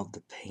of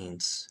the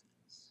paints.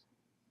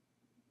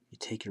 You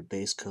take your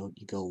base coat,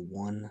 you go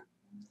one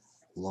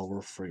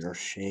lower for your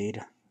shade,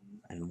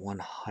 and one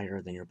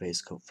higher than your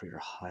base coat for your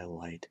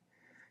highlight.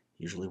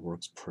 Usually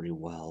works pretty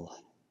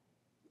well.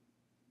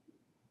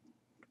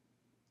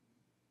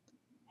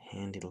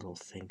 Handy little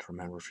thing to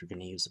remember if you're going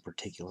to use a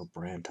particular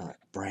brand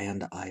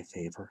I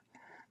favor.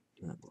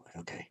 Oh boy,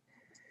 okay.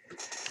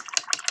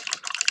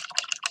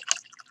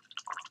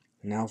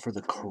 Now for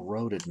the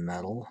corroded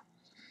metal.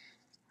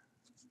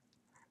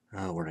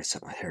 Oh, where did I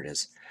set my? Here it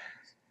is.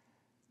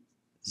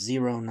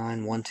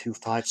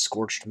 09125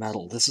 Scorched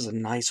metal. This is a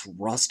nice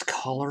rust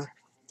color.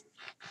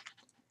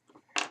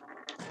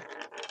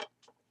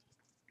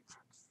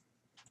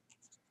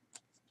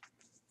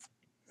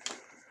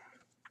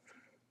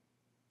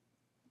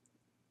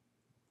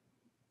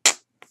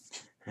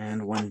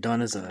 And when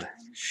done as a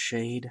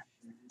shade,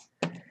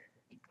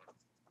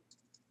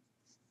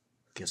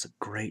 gives a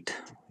great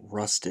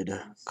rusted,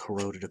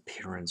 corroded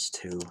appearance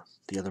to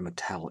the other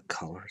metallic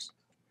colors.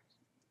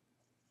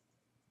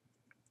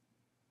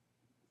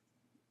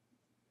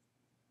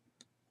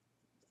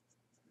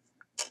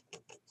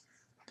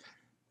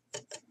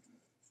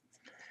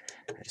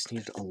 I just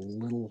need it a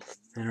little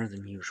thinner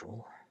than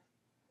usual.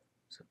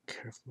 So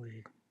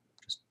carefully,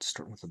 just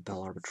starting with the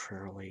bell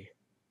arbitrarily,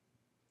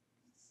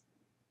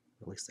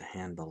 release the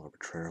handbell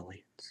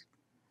arbitrarily. It's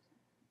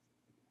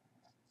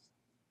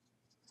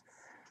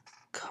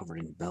covered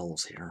in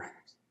bells here.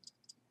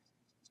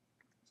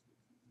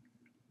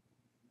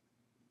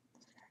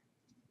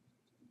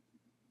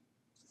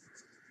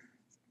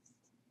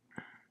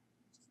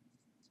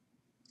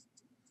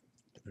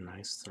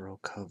 Nice thorough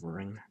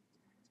covering,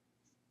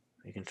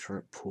 making sure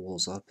it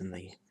pools up in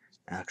the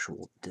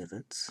actual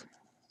divots.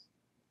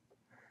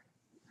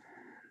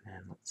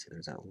 And let's see,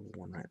 there's that little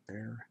one right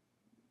there.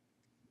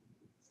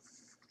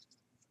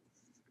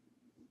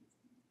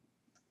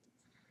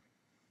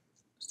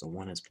 It's the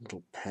one his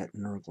little pet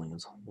Nurgling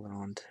is holding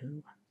on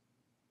to.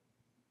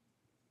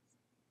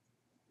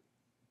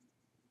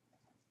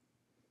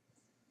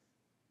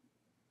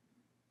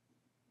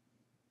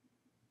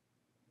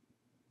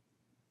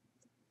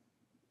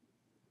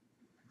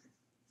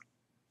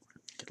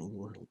 Get a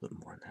little bit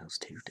more in those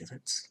two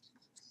divots.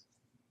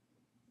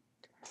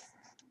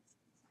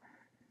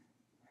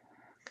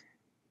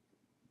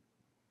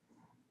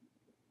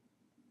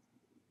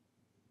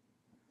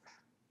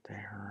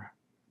 There.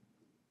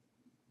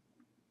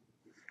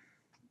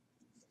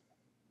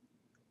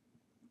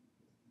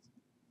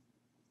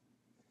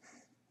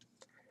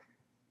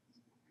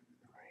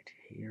 Right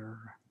here.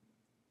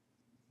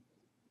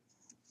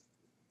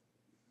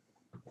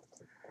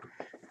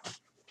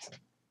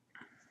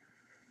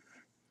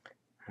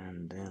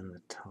 And then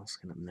the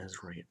Tuscan of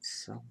Misery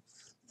itself.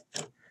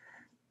 I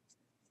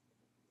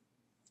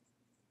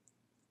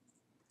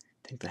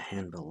think the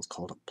handbell is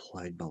called a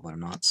plague bell, but I'm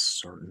not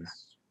certain.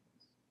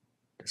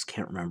 Just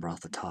can't remember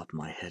off the top of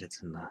my head.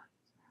 It's in the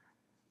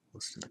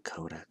list in the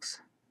codex.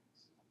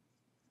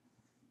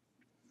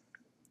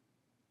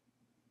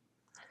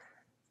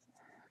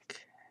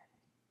 Okay.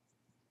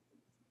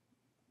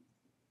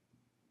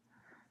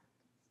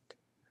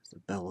 The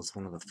bell is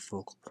one of the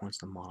focal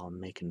points of the model,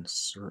 making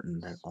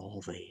certain that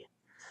all the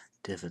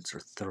divots are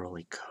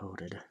thoroughly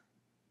coated.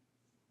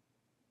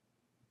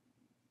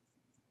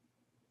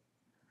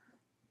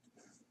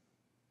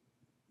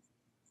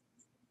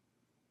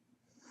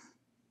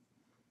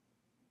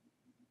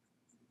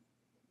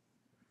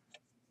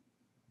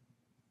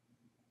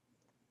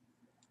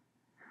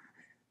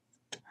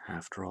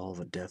 After all,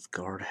 the Death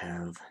Guard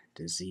have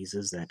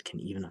diseases that can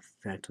even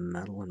affect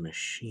metal and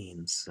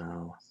machines,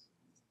 so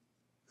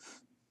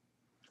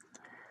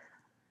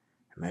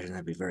imagine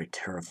that'd be very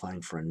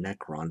terrifying for a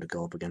Necron to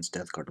go up against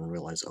Death Guard and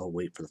realize, oh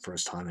wait, for the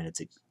first time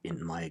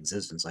in my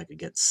existence I could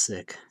get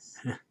sick.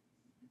 Okay.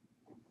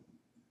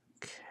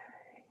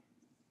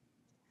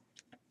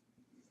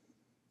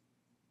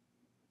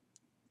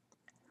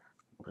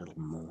 A little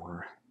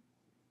more.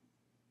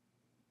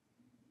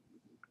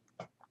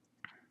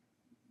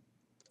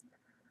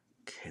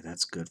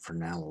 that's good for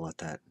now. We'll let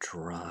that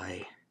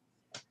dry,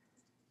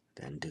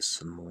 then do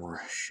some more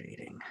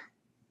shading.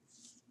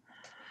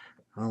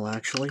 Well,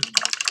 actually,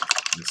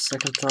 on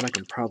second thought, I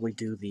can probably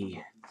do the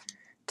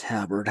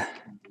tabard.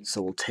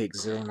 So we'll take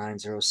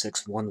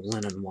 09061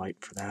 linen white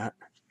for that.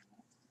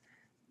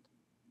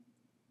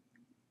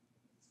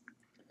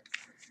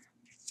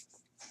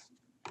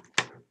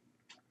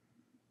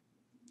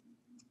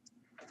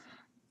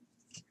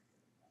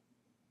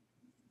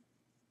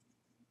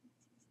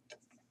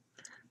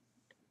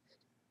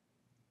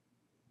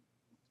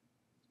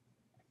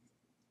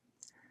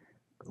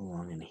 Go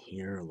along in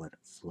here, let it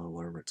flow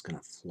wherever it's going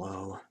to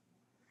flow.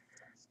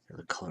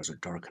 The colors are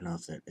dark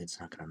enough that it's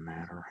not going to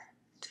matter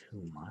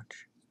too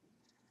much.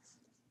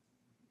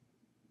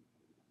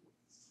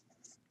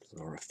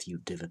 There are a few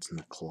divots in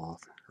the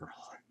cloth, or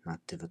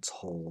not divots,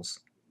 holes.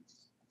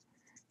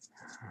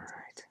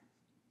 Alright.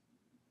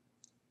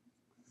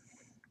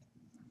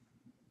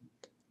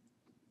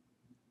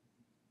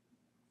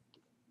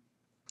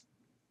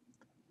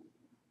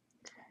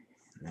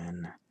 And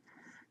then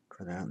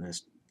for that,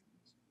 just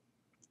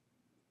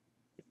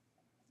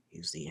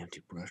use the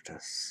empty brush to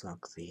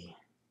suck the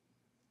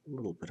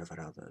little bit of it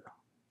out of the...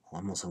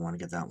 Well, I also want to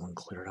get that one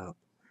cleared up.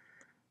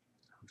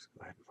 So just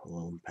go ahead and pull a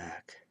little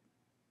back.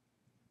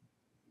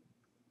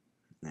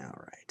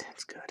 Alright,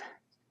 that's good.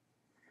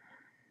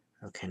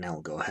 Okay, now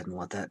we'll go ahead and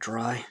let that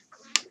dry.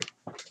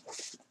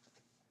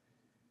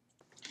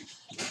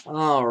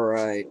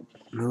 Alright,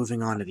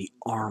 moving on to the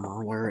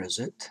armor. Where is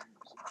it?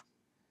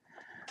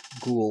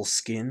 Ghoul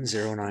skin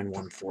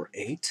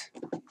 09148.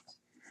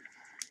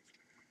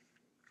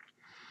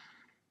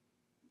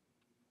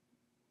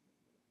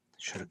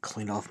 Should have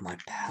cleaned off my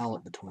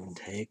palette between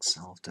takes.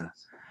 I'll have to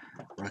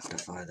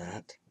rectify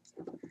that.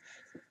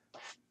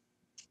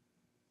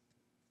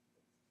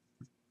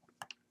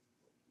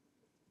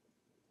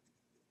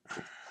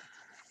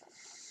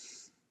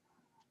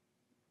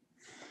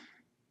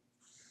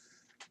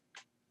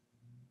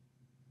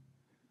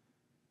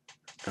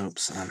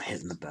 Oops, I'm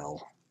hitting the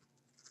bell.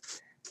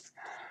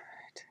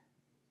 Alright.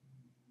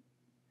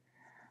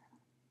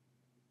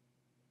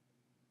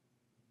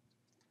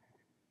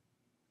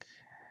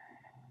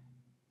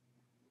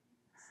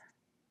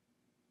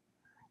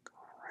 Go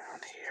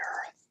around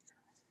here.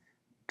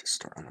 Just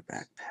start on the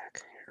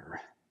backpack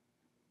here.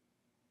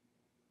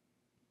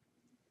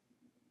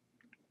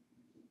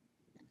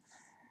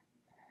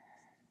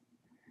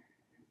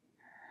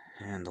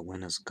 And the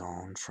wind has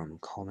gone from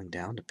calming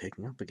down to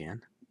picking up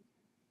again.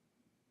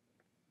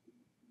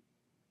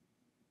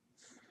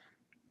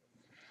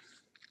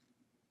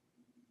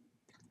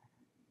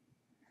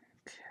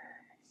 Okay.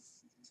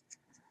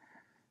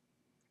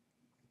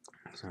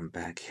 So I'm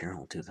back here.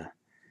 I'll do the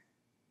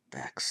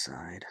back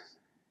side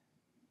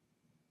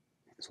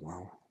as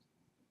well.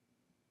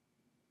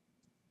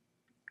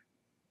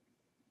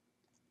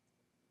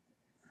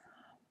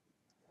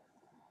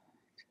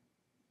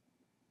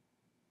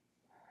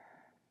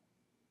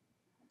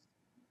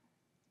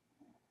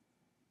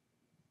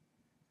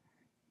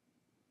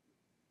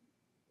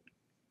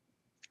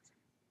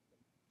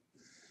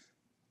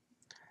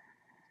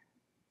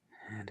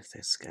 And if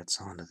this gets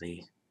onto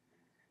the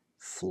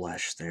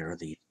flesh there,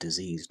 the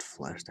diseased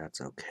flesh, that's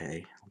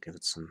okay. I'll give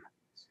it some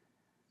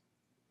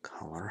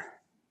color.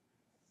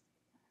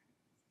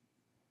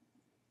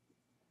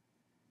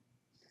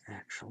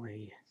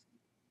 Actually,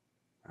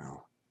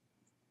 well,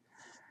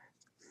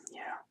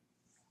 yeah.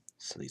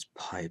 So these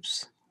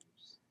pipes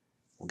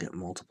will get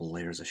multiple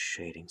layers of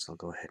shading, so I'll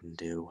go ahead and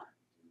do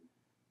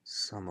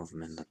some of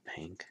them in the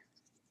pink,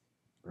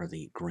 or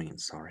the green,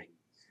 sorry.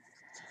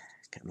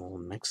 Getting a little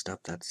mixed up,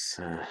 that's,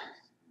 that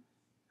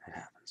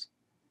happens.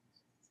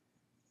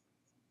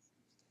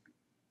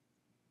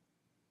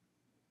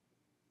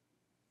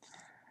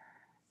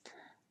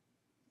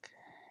 Okay.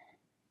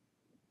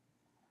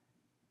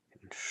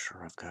 Getting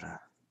sure I've got a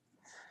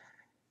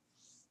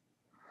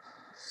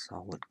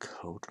solid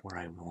coat where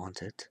I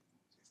want it.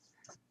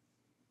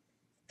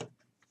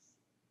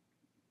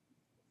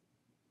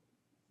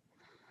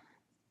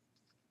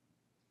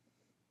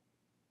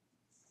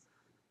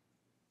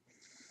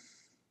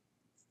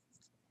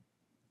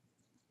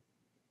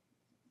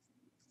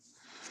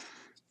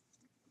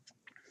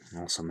 And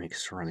also make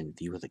sure I'm in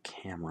view of the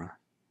camera.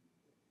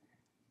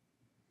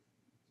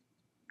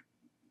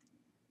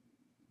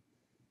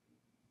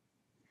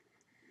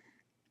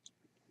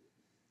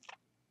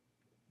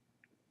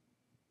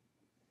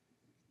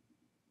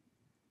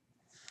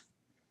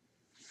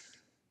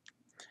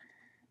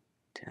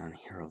 Down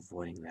here,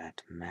 avoiding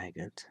that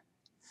maggot.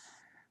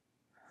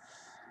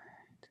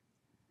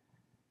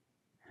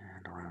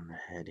 And around the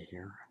head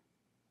here.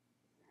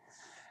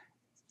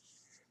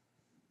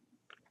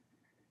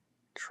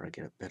 Try to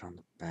get a bit on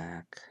the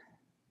back.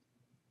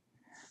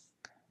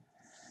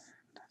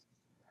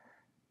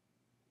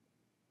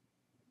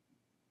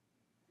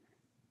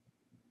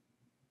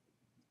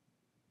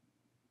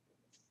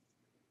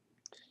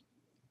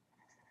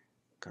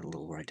 Got a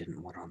little where I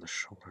didn't want on the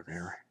shoulder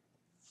there.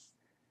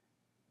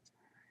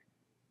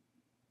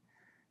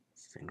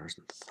 Fingers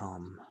and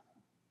thumb.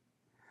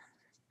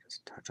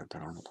 Just touch up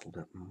that arm a little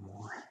bit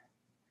more.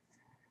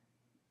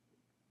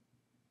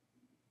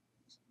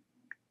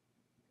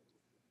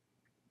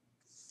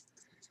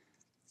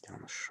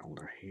 Down the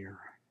shoulder here.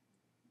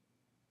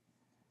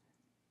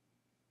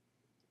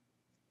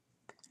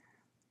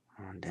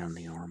 On down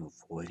the arm,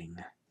 avoiding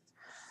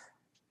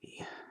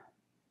the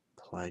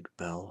Plague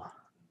Bell.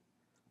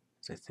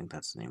 I think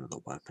that's the name of the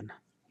weapon.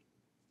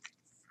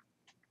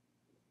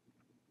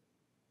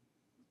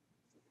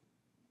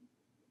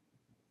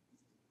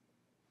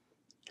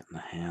 Getting the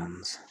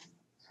hands.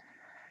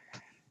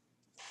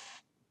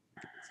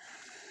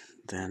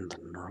 Then the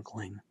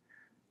Nurgling.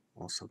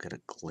 Also get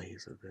a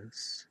glaze of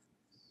this.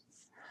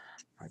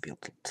 Might be a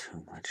little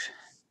too much.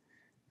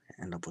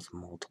 End up with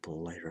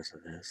multiple layers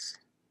of this.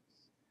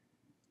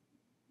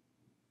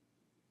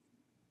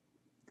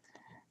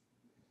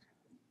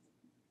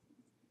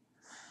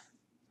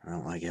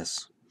 Well, I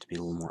guess to be a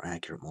little more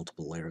accurate,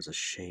 multiple layers of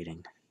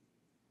shading.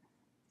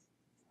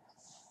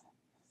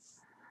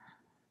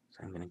 So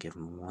I'm going to give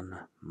him one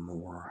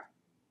more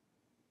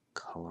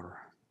color.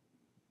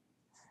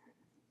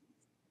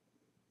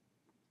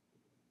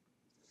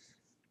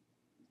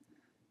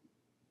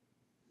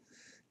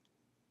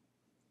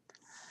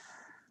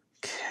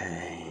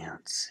 Okay,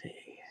 let's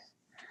see.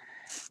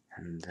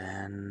 And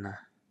then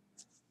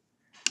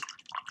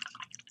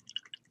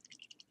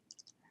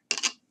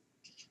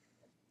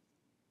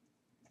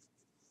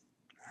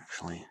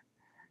actually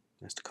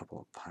missed a couple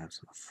of pipes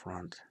in the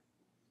front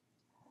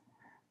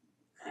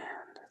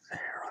and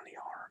there on the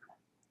arm.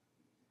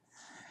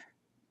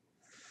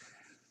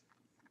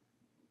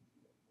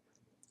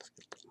 Let's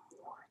get a little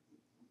more.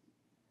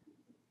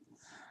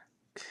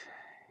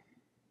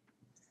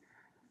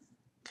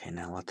 Okay,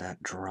 now let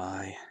that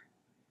dry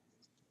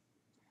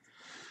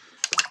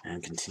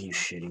and continue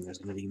shading. There's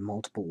going to be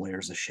multiple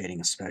layers of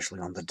shading, especially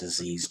on the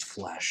diseased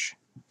flesh.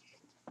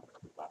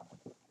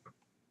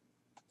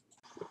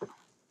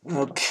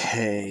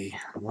 Okay,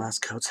 the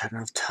last coat's had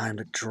enough time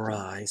to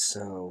dry,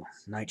 so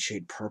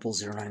Nightshade Purple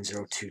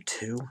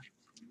 09022.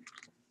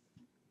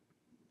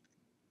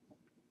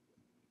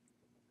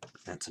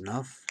 That's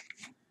enough.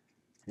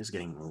 It's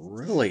getting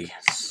really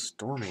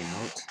stormy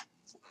out.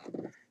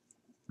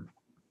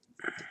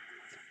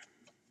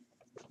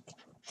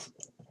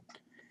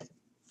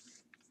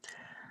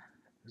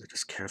 Is it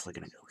just carefully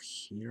going to go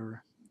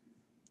here?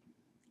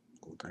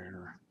 Go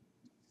there.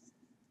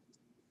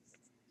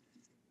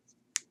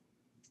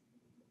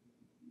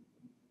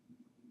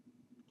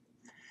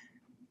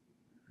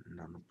 And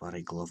on the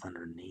body glove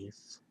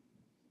underneath.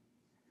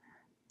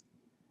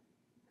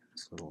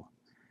 This little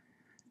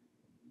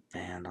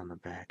band on the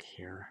back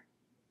here.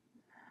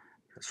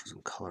 Just for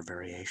some color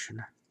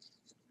variation.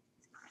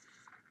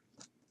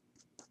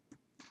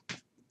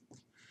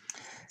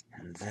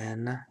 And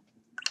then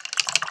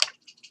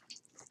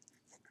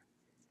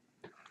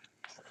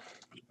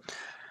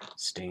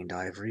Stained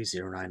Ivory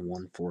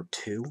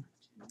 09142.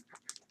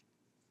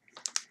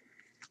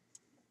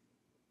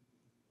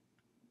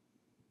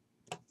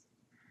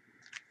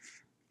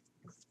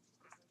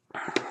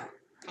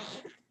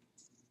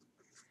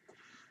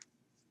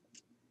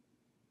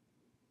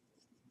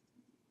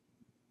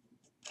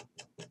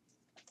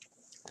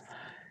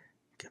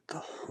 Get the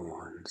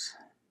horns.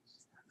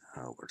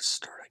 Oh, where to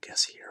start? I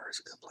guess here is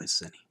a good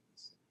place as any.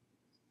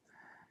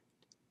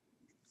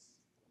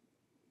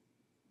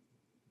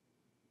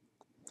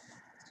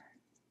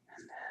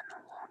 And then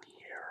along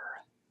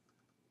here.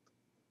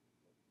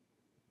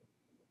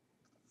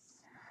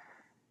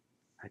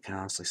 I can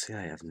honestly say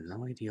I have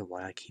no idea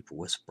why I keep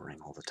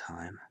whispering all the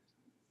time.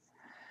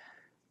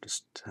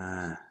 Just,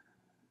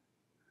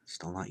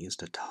 still not used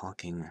to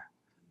talking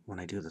when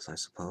I do this, I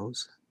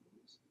suppose.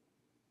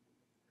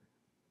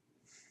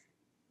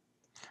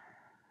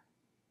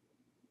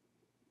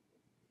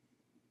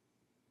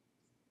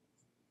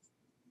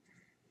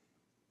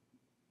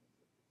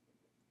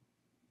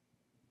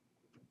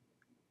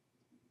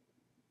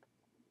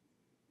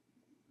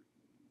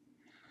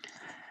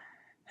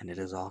 And it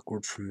is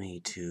awkward for me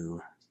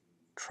to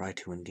try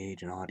to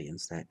engage an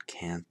audience that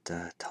can't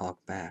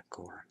talk back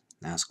or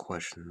ask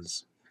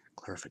questions,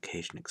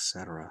 clarification,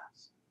 etc.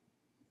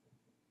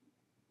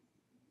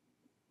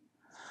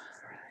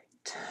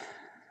 Alright.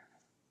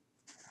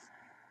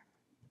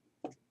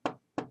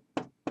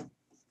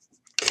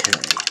 Okay. I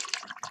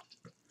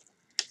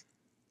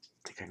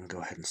think I can go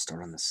ahead and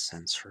start on the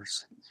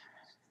sensors.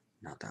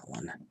 Not that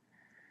one.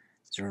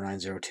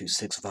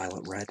 09026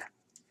 Violet Red.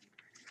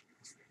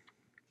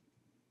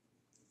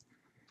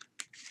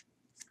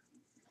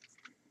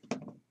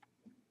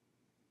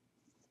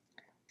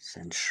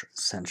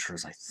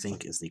 Censures, I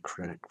think, is the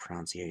correct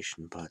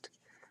pronunciation, but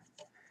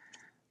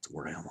it's a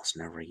word I almost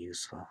never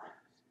use, so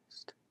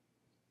just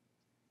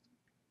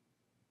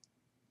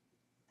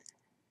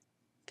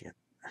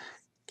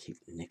keep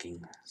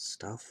nicking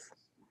stuff.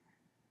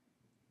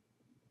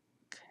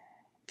 Okay,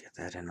 get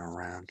that in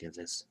around, give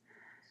this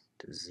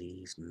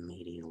diseased,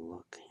 meaty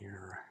look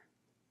here.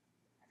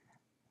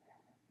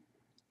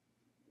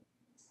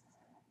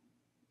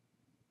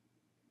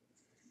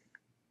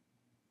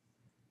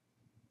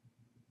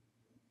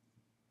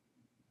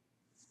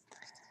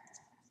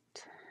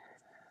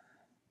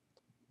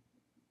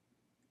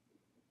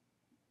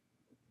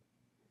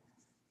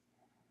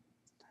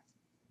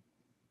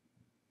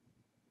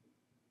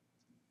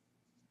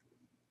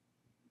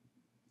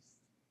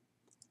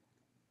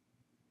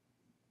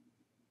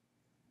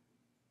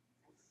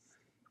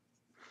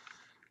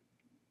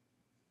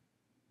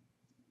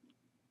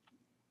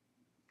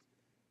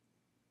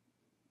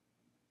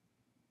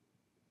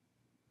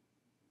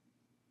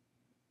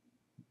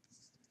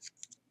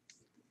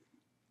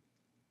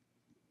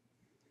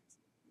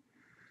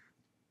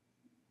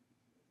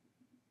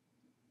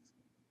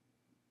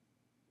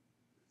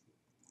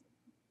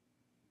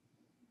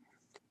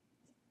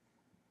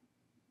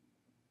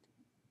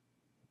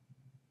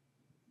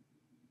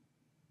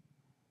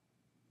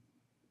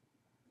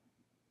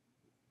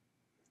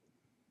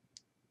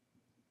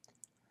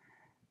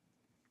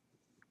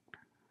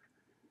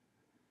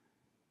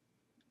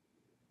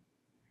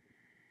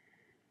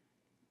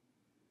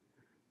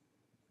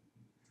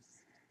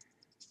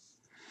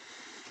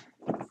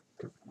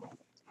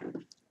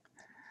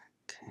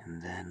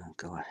 then we'll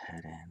go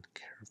ahead and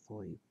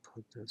carefully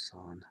put this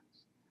on.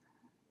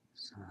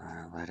 So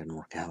that didn't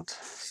work out.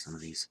 Some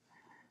of these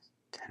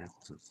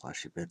tentacles and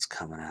fleshy bits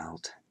coming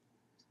out.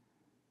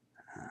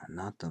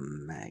 Not the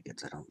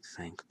maggots, I don't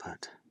think,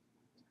 but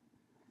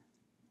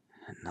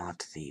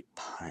not the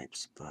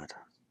pipes, but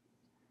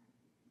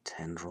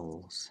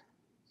tendrils.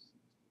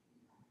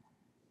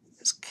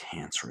 This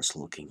cancerous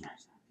looking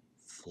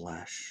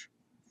flesh.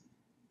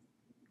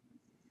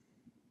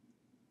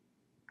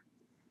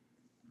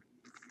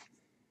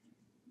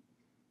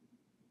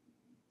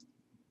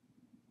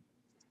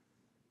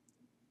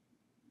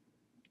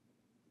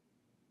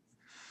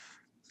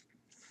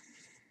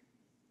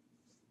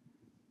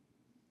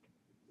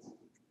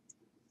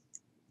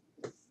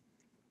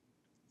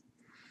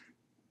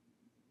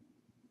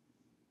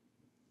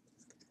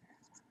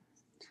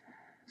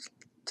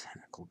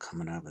 Tentacle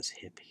coming out of his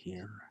hip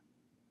here.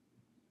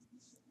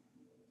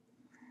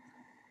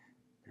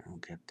 And we'll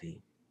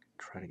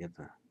try to get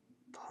the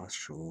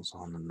pustules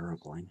on the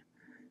nurgling.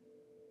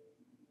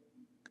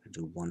 Gonna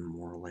do one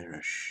more layer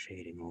of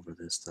shading over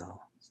this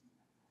though.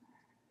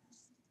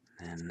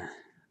 Then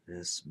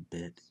this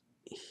bit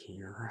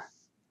here.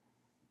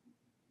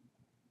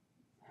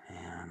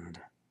 And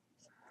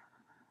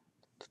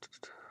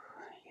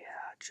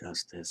yeah,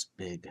 just this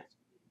big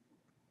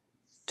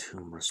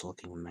tumorous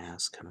looking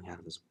mass coming out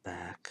of his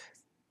back.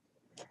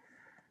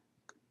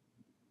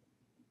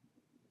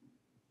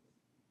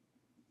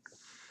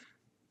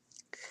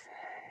 Okay,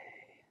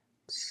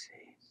 let's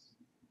see.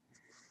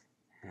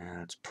 Yeah,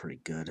 that's pretty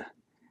good.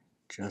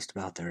 Just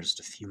about there, just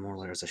a few more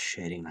layers of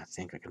shading, and I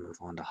think I can move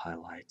on to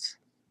highlights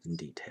and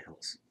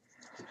details.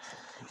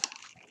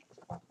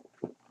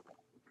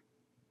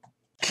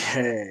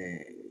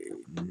 Okay,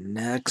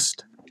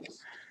 next,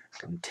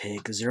 I'm going to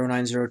take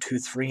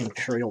 09023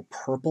 Imperial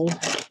Purple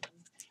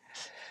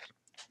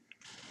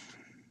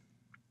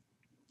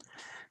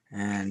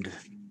and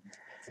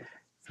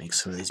make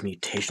some of these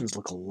mutations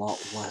look a lot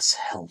less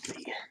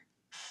healthy.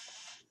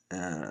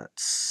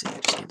 Let's see, I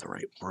just need the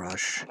right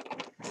brush.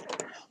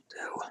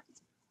 Do.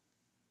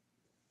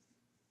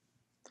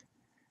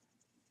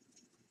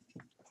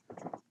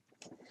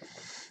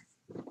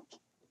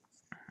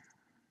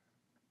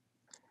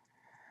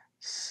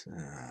 So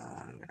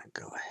I'm going to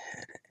go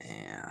ahead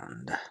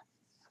and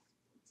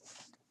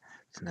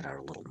thin that out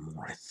a little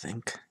more, I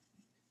think.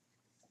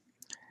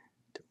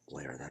 To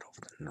layer that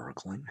over the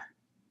nurgling.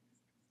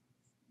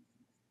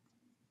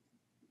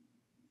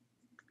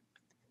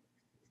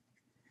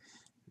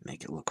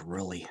 Make it look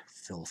really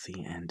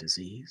filthy and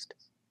diseased.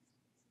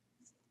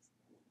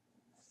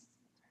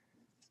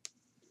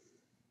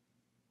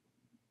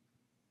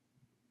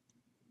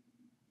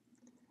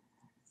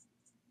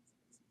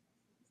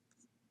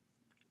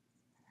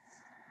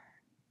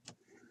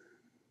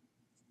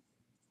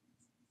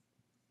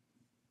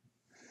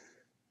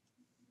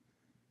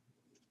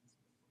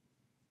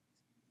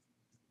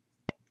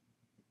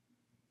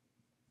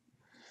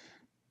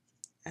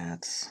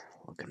 That's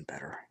looking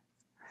better.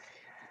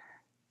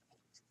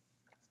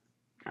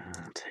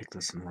 Take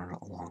this and run it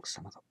along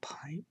some of the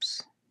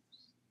pipes.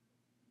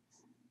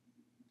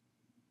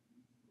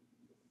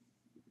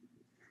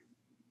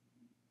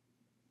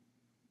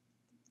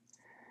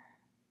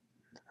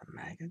 The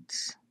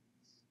maggots.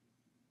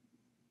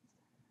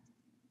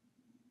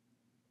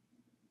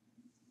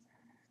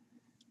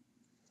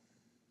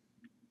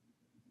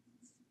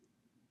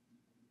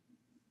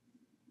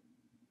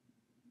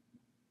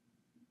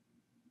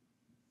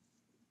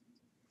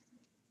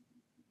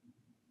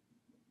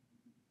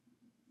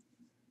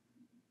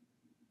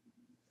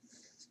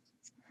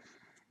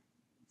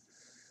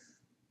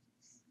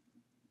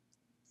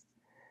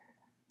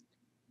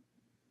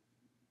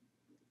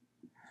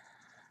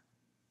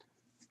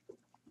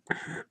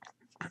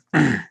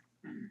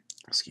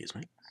 Excuse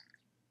me.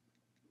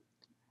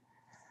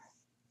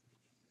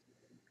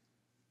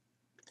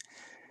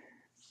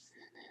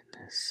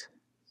 And this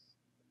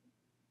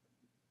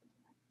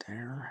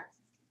there.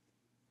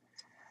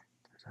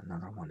 There's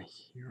another one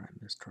here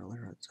I missed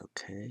earlier. It's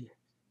okay.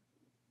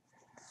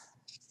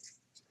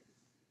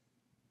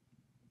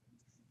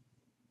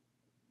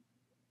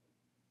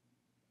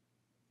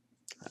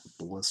 That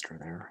blister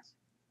there.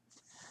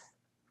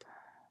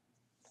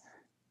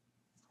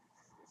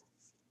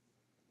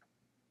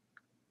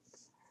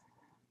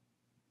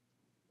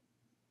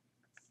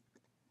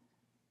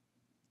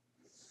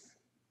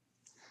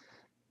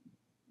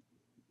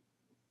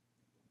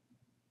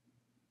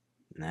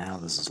 Now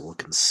this is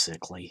looking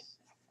sickly.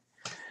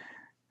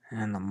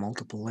 And the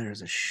multiple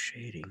layers of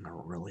shading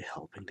are really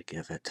helping to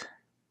give it,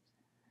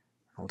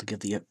 well, to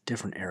give the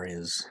different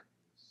areas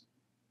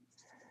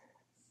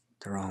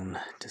their own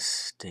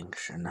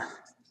distinction.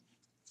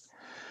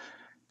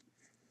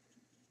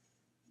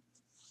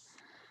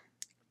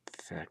 In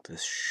fact,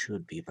 this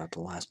should be about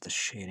the last of the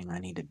shading I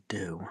need to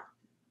do.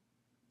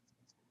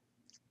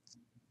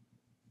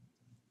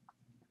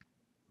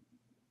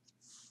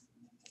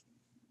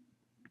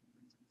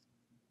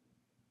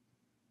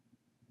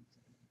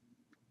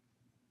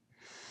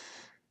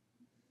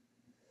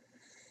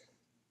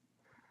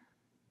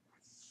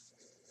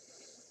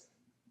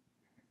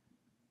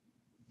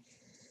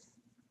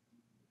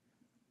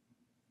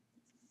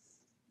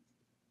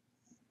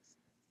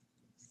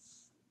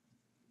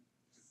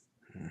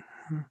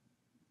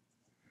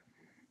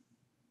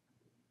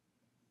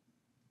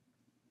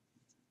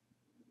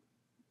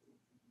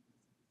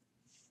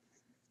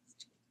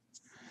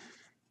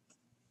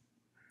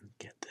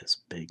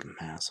 big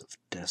mass of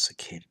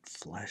desiccated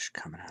flesh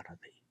coming out of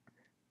the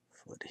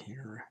foot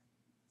here.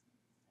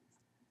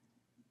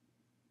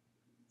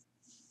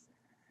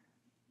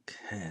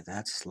 Okay,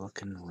 that's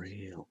looking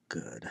real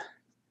good.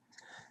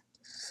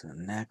 So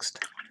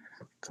next,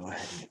 go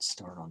ahead and get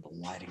started on the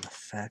lighting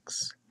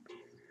effects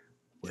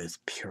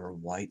with Pure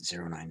White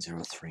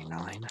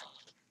 09039.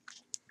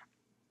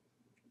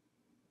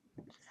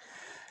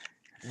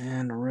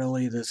 And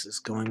really, this is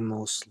going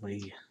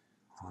mostly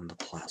on the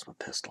plasma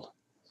pistol.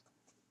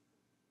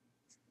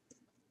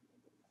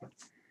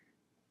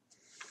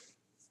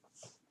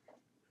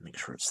 Make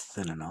sure it's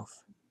thin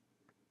enough.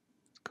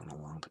 It's going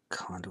along the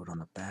conduit on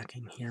the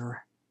backing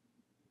here.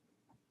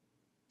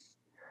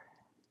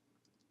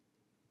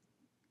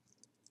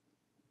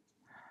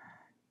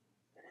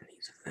 And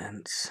these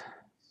vents.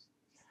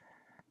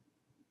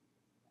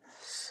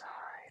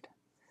 Side.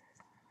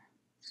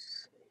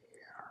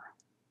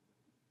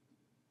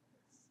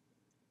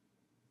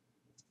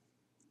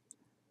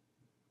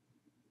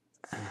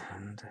 Here.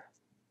 And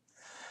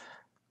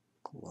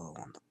glow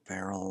on the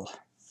barrel.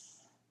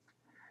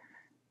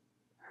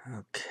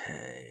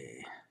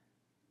 Okay.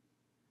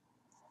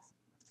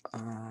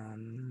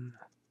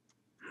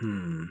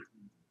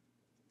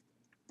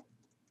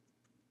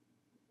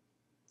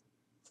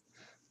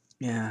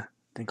 Yeah,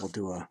 I think I'll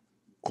do a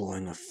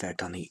glowing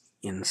effect on the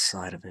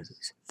inside of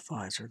his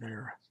visor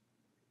there.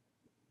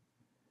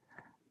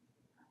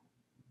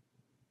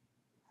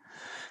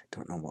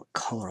 Don't know what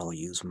color I'll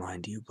use,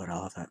 mind you, but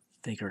I'll have that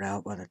figured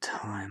out by the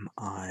time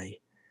I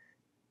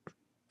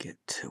get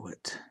to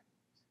it.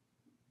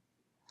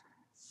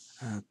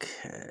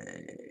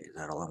 Okay, is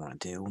that all I want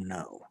to do?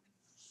 No.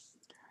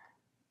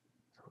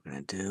 So we're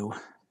going to do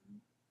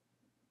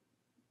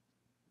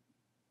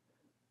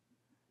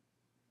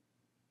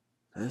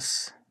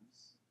this,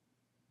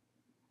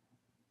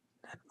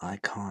 that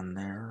icon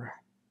there.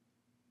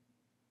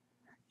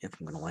 Yep,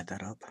 I'm going to light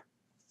that up.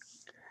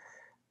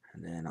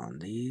 And then on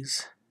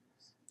these,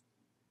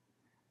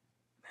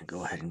 and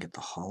go ahead and get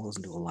the hollows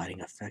and do a lighting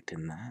effect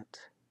in that.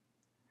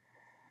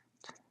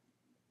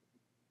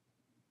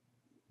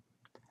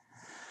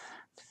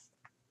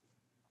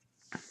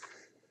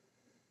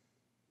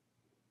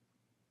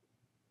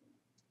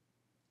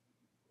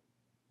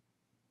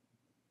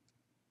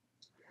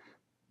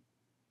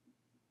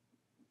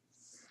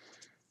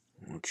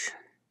 Which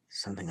is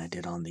something I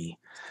did on the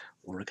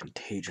Aura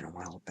Contagion a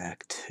while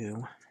back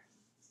too.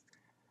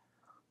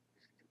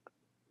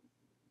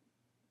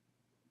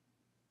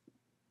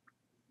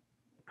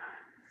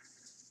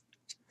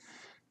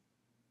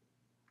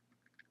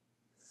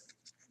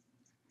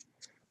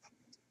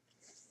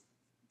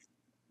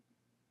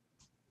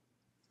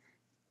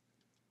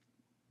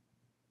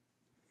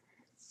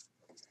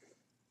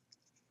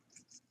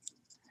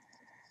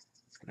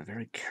 I'm going to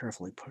very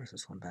carefully push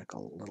this one back a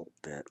little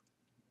bit.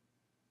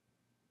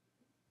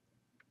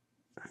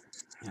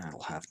 And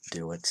it'll have to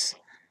do. It's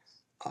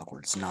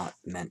awkward. It's not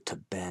meant to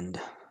bend.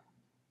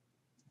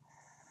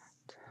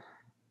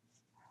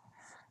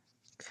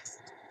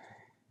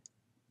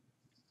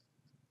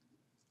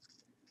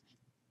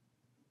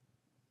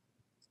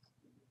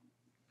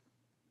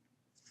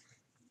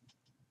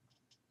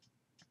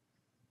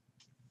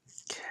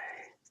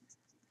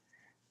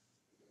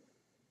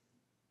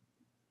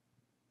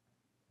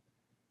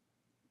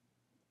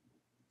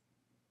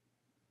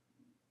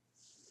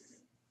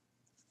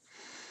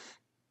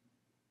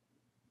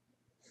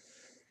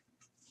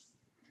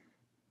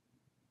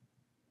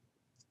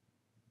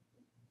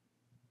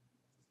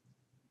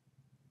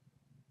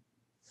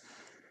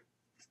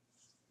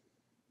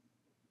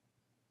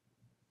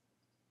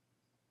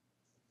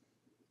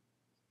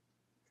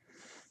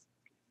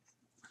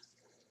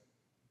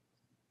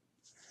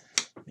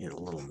 Need a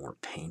little more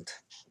paint.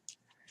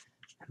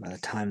 And by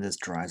the time this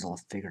dries, I'll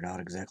have figured out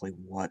exactly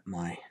what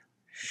my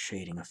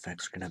shading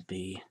effects are going to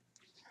be,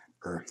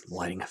 or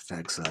lighting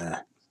effects. Make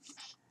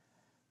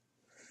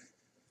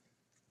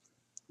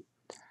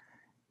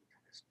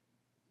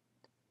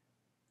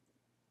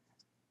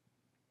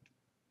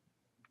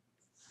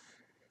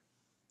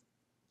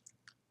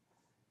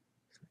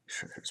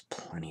sure there's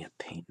plenty of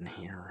paint in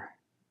here.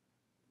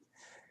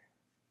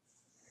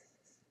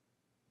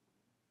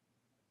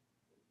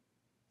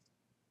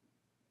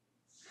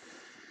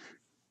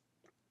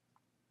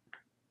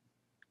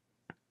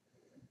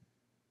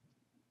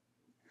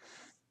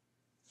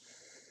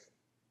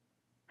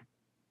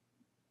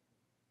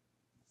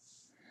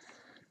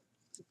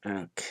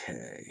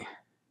 Okay.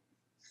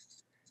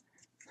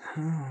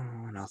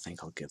 And I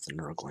think I'll give the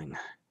Nurgling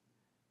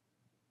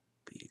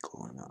beady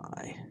glowing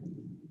eye.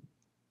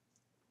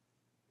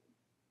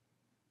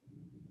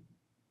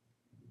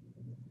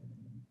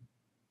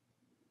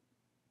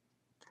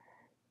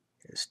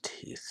 His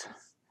teeth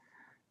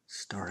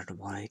started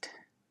white.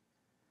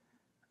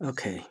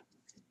 Okay.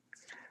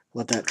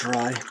 Let that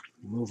dry.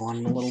 Move on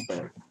in a little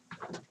bit.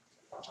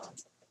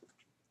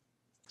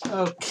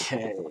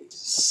 Okay.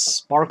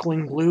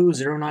 Sparkling Blue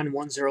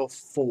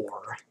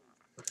 09104.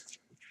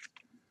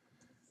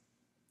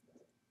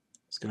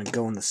 It's going to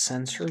go in the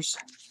sensors.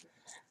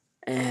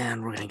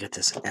 And we're going to get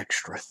this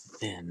extra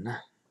thin.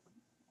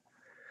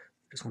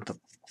 Just want the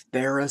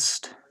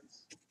barest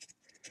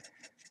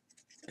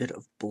bit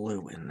of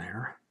blue in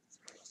there.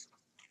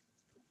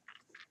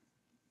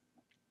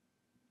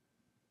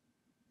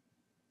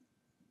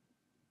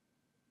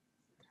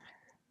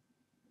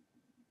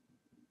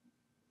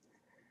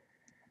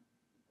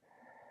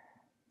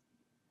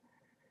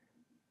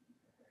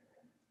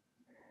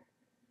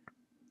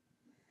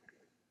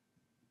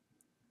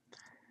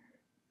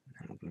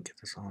 And we can get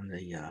this on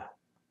the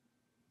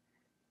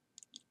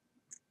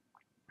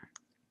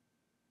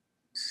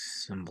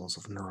symbols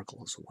of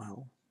Nurgle as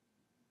well.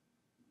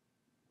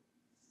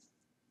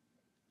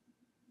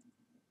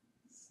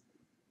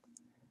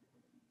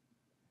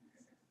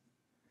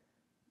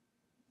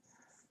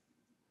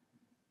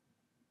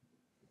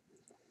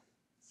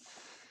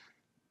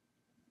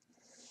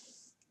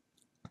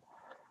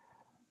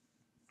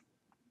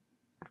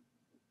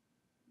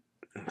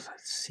 I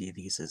see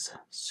these as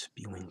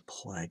spewing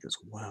plague as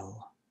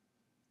well.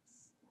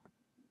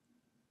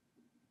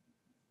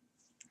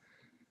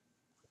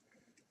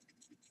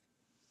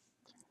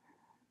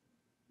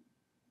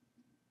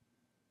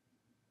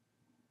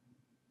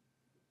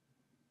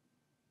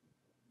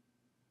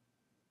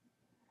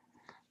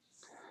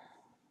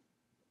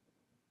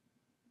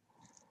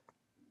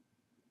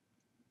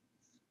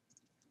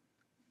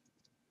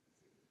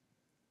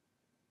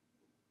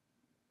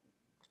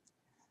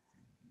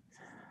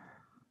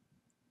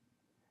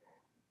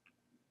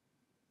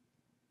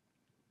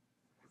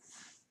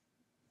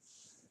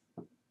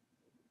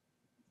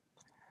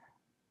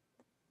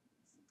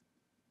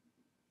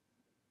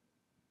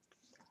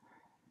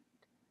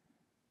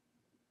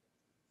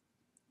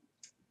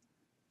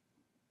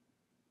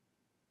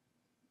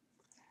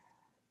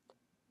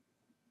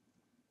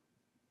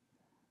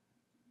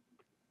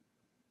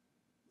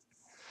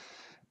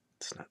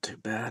 It's not too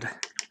bad.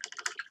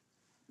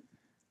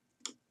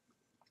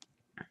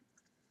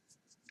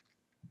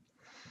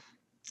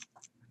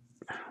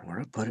 Where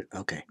did I put it?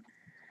 Okay.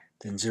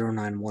 Then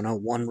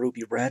 09101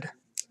 ruby red.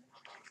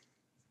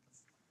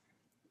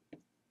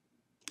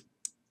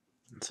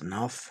 That's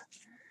enough.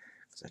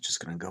 So that's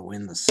just going to go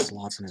in the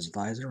slots in his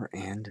visor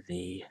and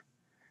the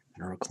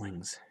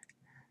Nurgling's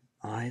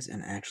eyes,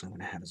 and actually I'm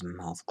going to have his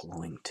mouth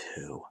glowing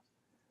too.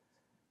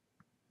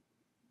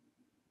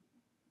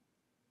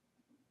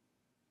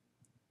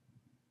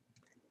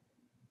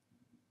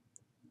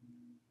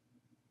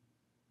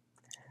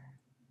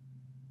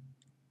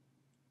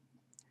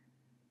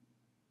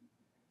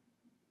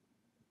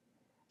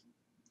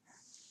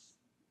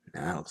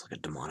 Now that looks like a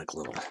demonic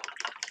little...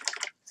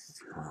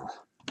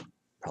 Well,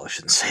 probably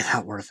shouldn't say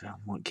that word if I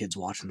don't want kids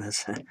watching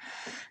this.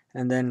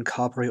 And then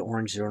Coppery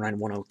Orange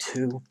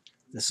 09102.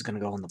 This is going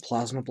to go on the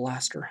Plasma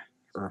Blaster,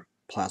 or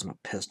Plasma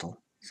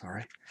Pistol,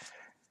 sorry.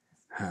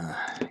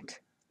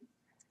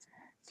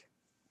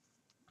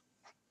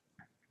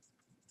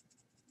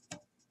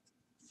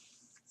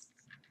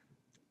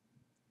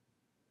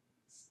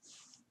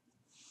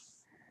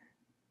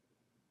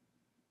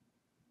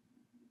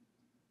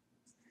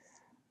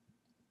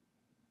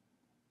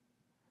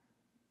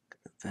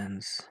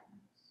 Vents.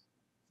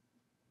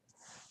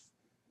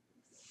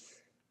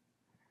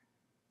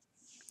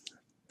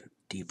 A bit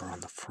deeper on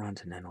the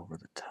front and then over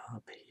the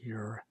top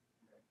here.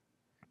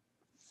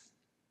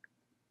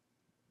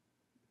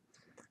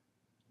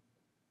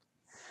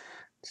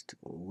 Let's do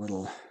a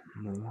little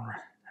more.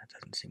 That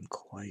doesn't seem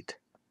quite.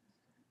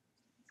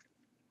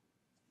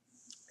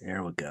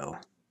 There we go.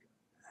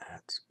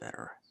 That's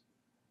better.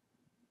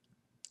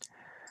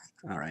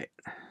 Alright.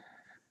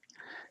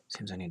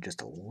 Seems I need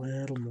just a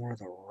little more of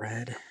the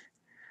red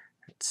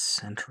at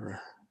center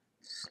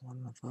slot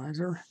of the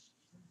visor.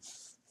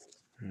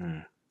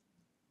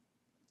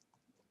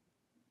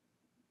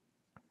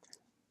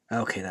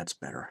 Okay, that's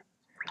better.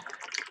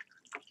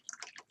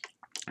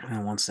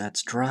 And once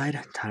that's dried,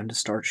 time to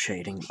start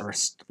shading, or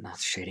not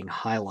shading,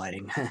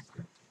 highlighting.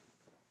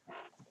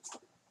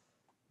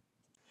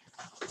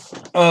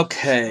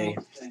 Okay,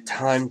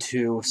 time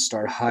to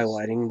start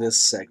highlighting. This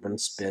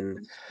segment's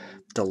been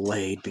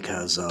delayed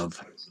because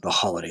of the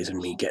holidays and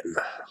me getting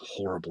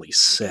horribly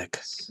sick.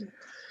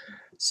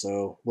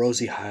 So,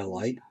 Rosy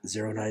highlight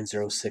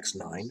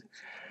 09069.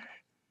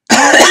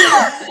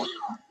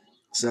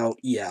 So,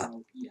 yeah.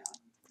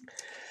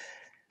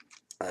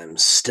 I'm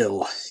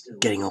still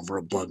getting over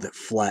a bug that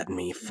flattened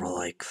me for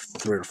like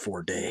 3 or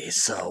 4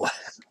 days, so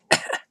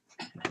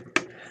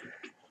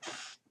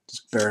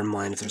just bear in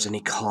mind if there's any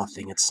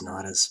coughing, it's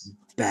not as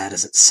bad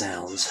as it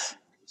sounds.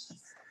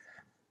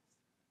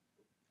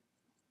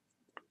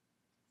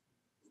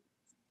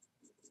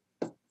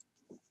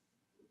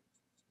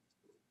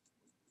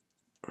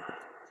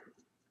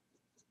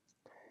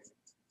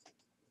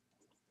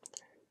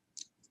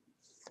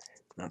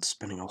 Not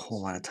spending a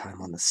whole lot of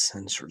time on the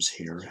sensors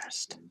here,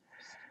 just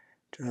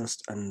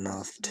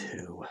enough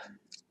to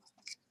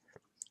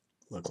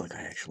look like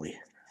I actually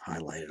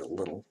highlighted a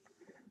little.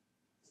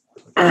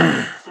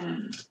 Then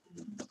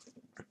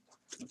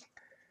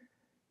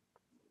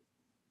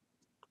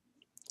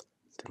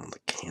on the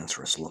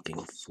cancerous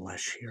looking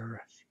flesh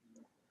here.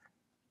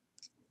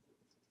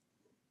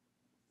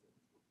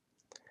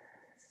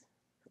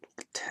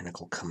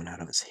 tentacle coming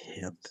out of his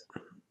hip.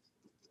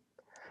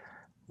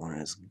 One in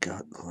his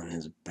gut, one in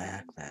his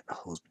back, that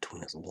hose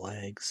between his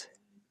legs.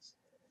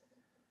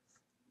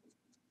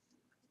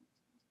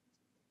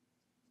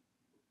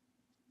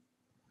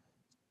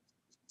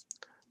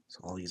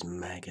 So all these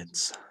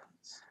maggots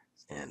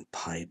and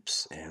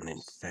pipes and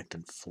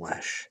infected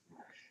flesh.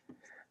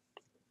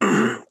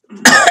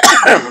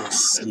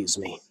 Excuse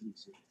me.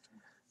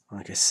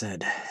 Like I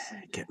said,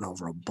 getting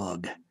over a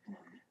bug.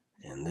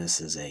 And this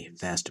is a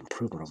vast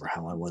improvement over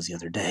how I was the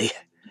other day.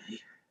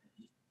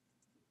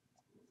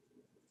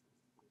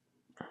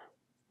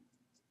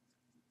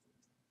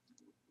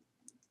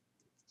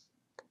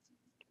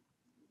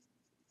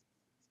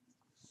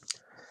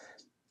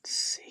 Let's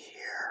see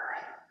here.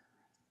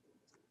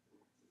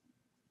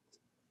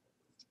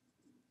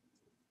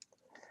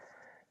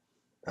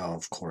 Oh,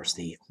 of course,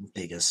 the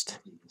biggest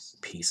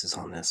piece is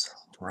on this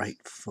right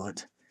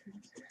foot,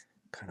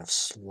 kind of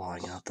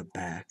sliding out the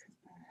back.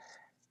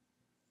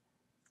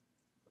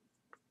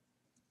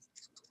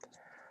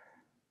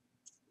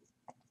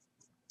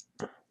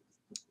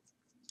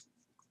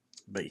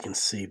 But you can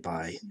see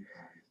by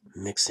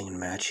mixing and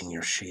matching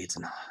your shades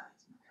and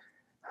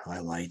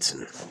highlights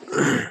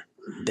and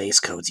base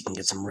coats, you can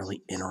get some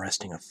really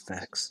interesting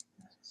effects.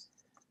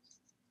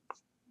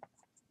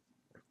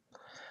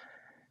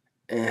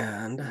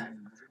 And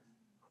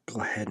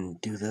go ahead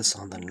and do this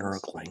on the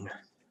Nurgling,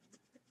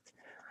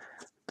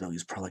 though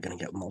he's probably going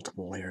to get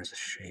multiple layers of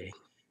shading.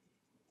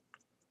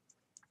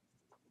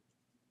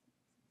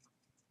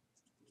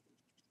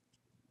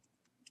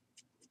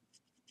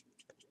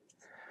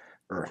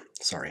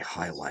 Sorry,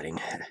 highlighting.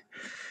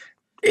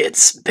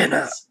 It's been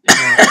a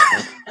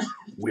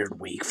weird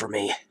week for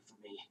me.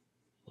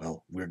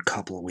 Well, weird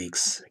couple of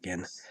weeks.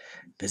 Again,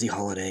 busy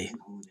holiday,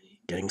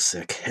 getting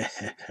sick.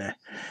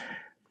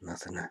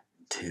 Nothing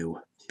too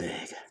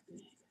big.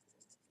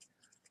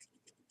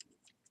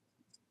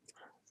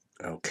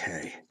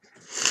 Okay.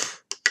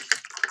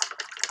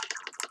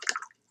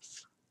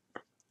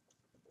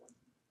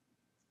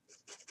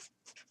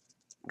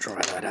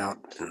 Dry that out,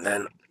 and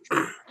then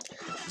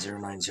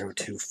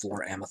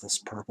 09024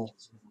 Amethyst Purple.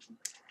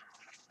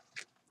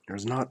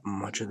 There's not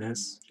much of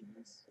this,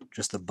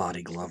 just the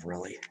body glove,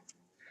 really.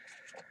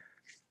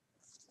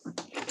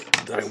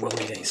 But I will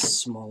need a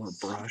smaller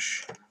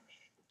brush.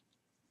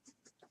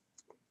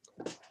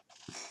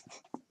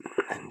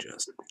 And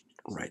just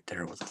right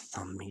there where the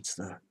thumb meets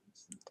the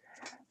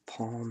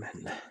palm,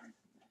 and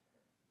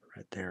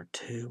right there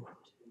too.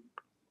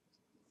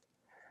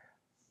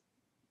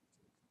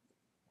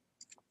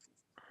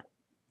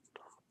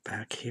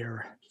 Back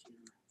here.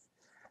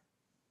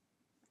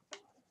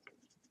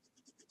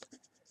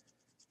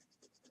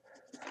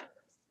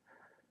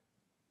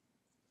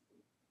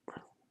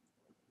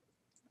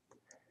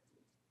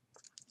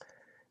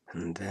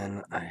 And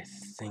then I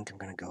think I'm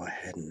going to go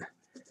ahead and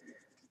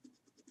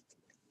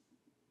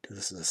do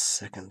this as a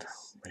second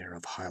layer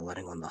of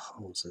highlighting on the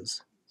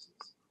hoses.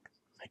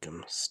 Make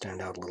them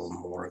stand out a little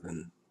more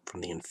than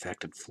from the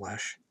infected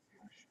flesh.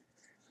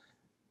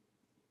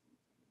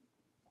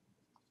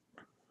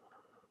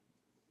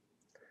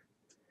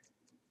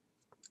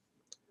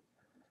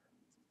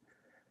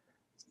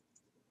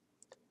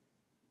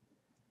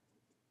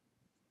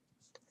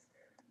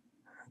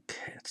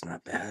 Okay, it's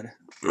not bad.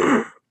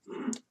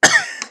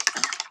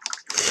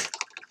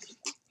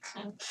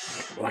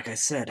 Like I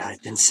said,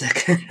 I've been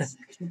sick.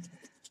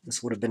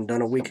 This would have been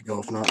done a week ago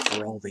if not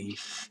for all the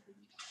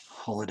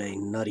holiday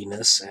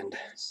nuttiness and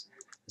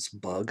this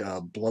bug.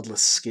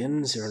 Bloodless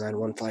Skin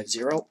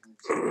 09150.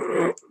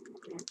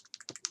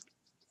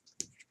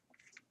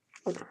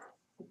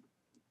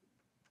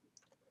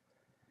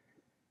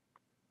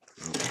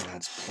 Okay,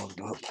 that's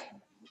plugged up.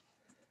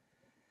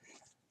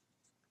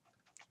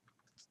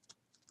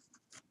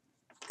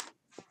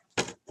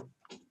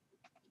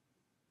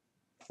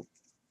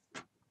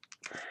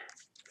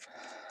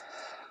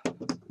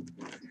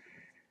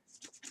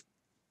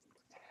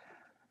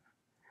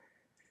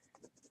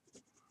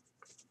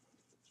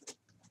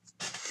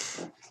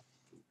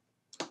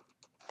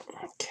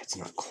 Okay, it's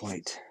not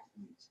quite.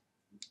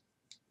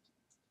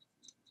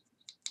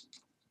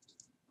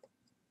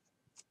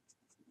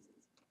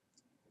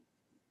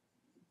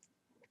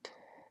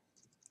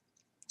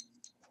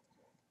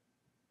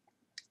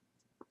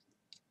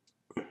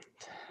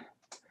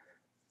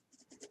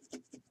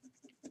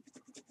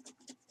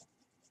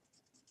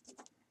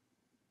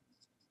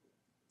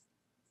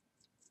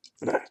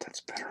 No, that's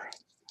better.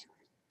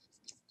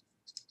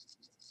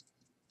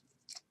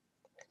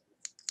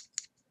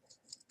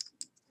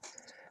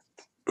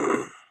 Alright,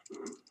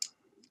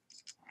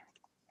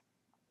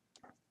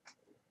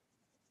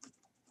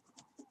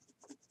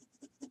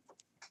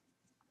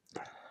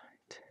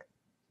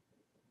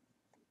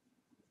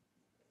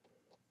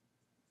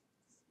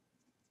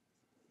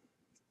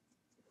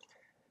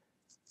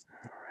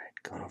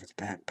 going over the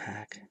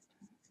backpack.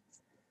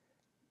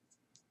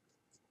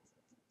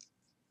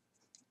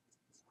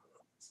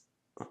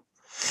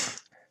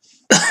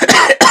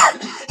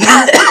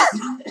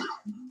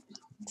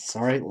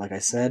 Sorry, like I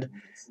said,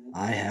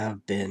 I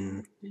have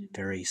been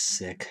very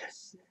sick.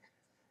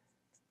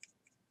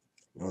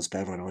 You know, it's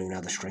bad when I don't even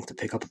have the strength to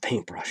pick up a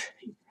paintbrush.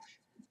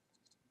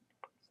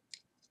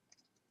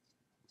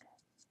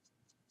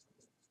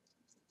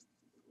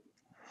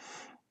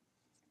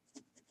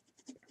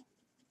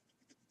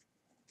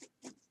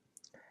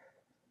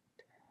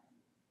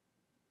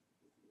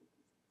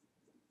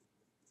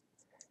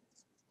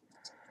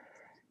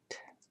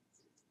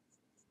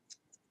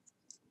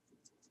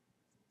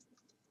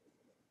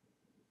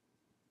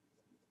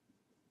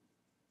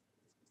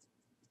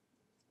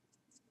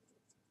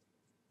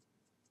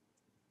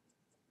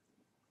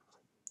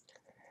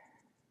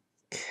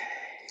 Okay.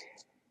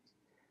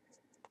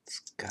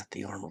 It's got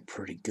the armor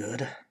pretty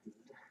good.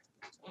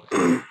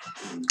 Clean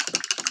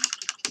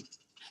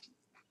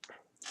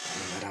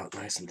that out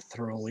nice and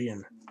thoroughly,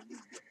 and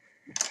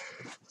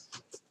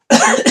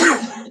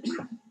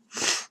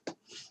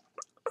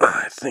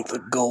I think the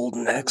gold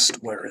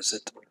next. Where is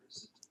it?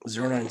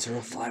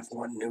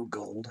 09051 new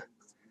gold.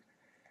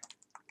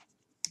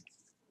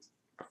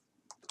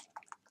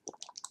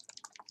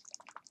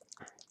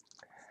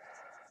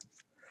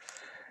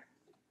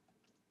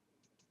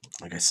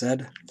 Like I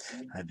said,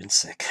 I've been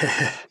sick.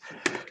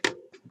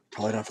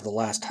 Probably not for the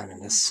last time in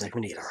this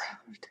segment either.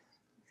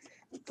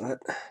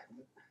 But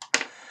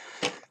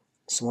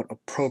somewhat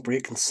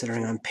appropriate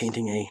considering I'm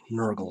painting a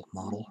Nurgle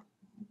model.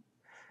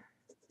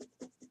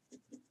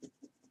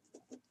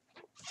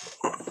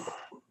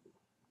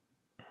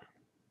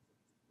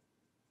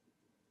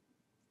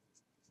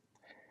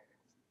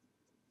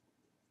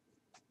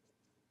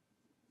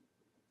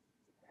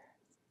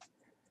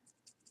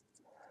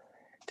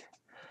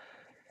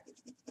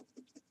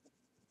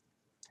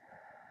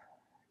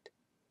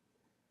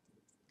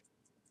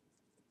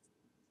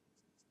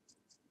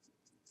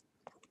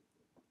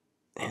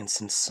 And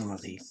since some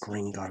of the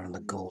green got on the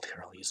gold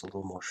here, I'll use a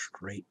little more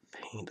straight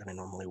paint than I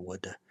normally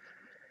would to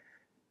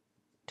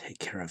take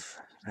care of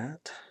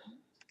that.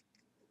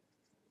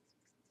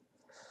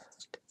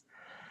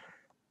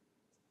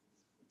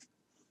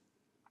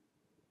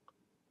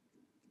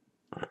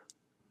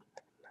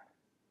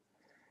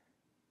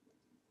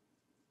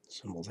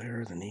 Symbol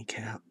there, the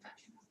kneecap.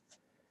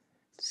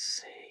 Let's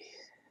see.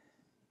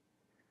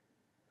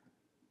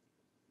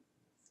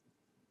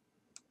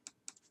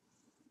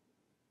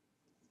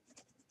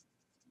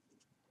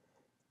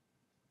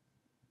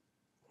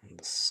 And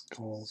the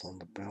skulls on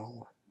the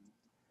bell.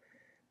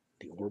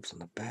 The orbs on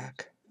the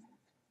back.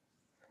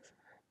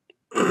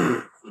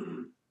 Okay.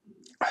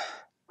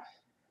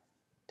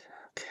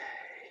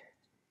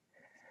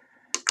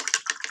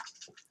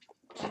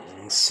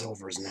 And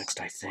silver's next,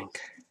 I think.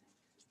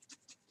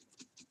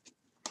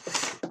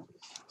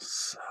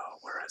 So,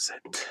 where is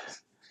it?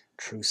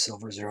 True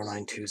Silver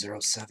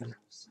 09207.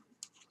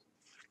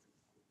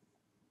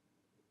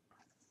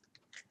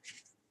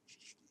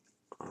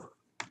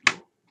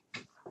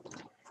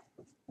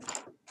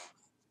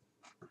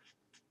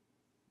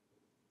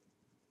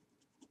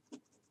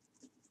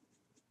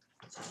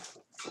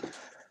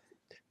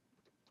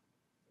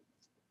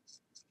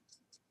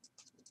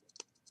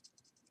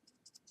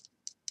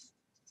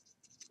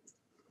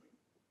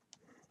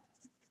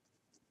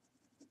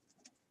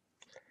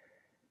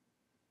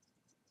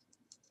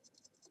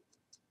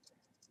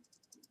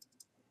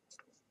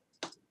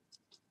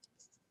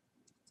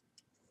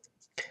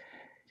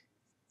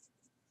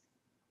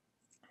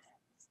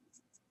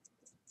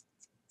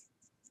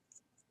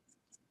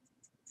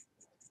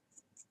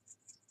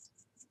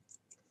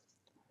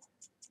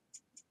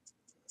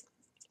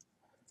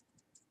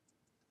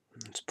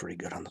 It's pretty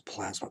good on the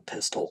plasma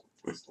pistol.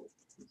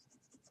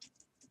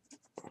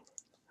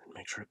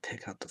 Make sure to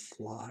pick out the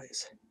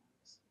flies.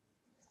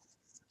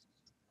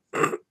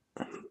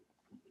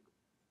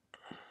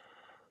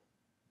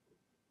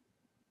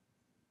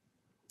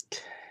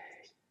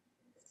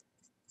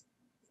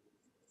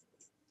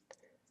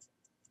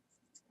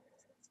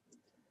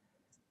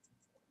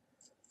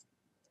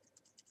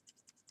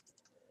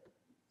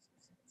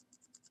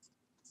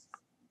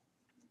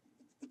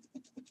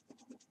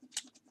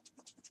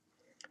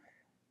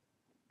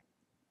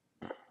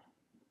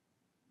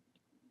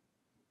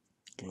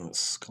 Getting the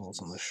skulls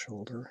on the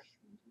shoulder.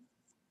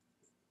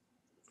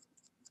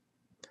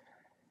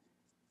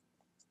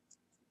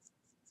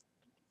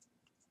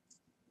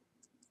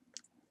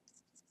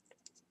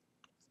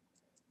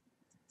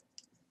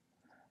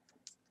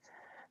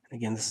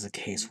 Again, this is a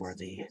case where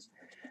the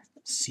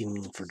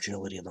seeming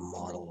fragility of the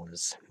model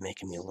is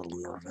making me a little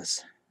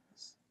nervous.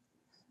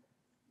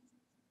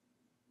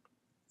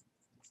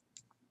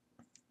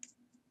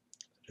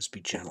 Just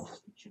be gentle.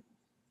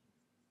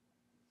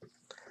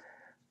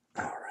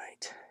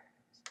 Alright.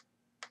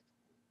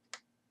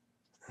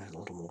 There's a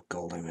little more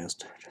gold I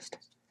missed. Just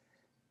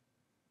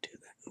do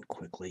that and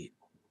quickly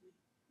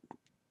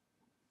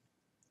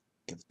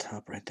get the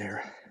top right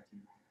there.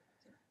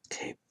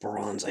 Okay,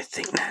 bronze I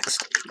think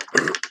next.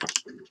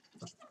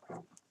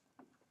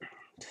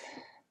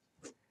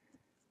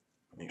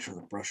 Make sure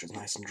the brush is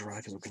nice and dry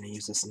because we're going to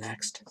use this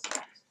next.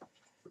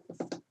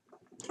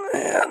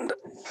 And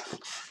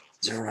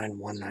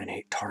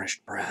 09198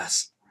 Tarnished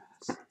brass.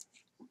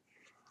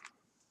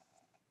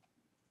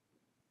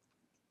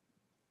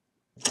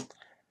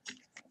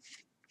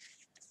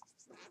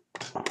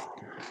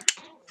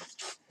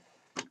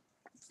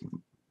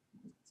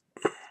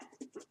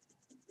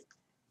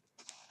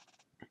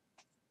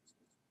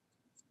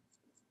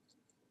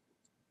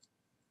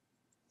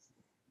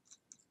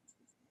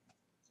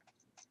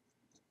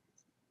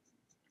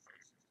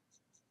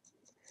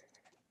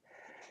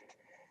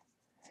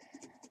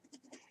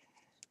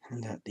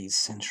 And that these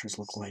sensors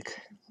look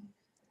like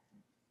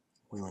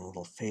wheeling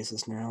little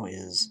faces now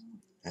is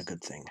a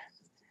good thing.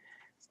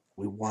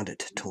 We want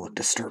it to look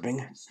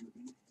disturbing.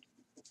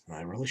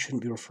 I really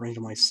shouldn't be referring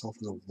to myself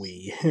as a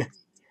we.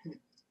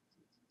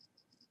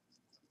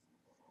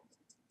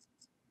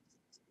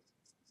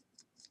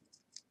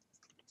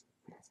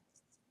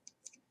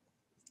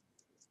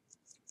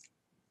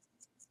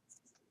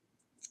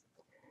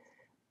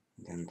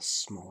 Then the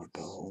smaller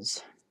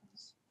ghouls,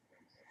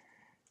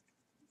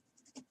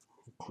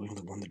 including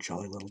the one the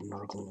jolly little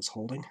Nurgle was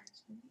holding.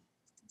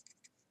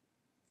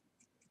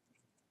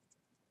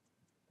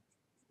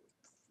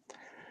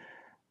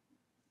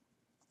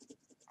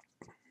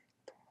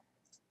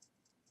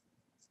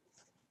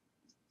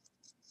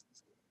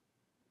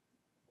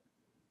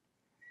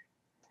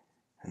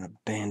 And a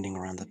banding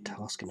around the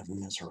Toscan of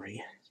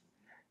Misery.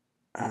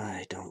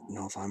 I don't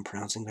know if I'm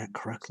pronouncing that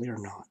correctly or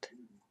not.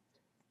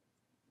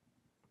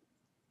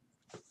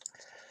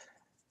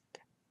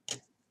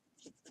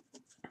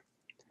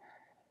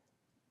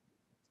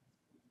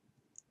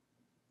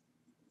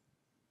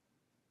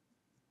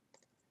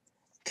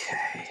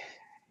 Okay.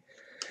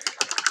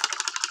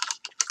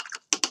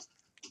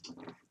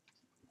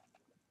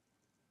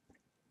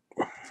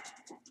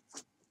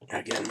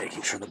 Again,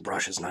 making sure the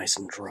brush is nice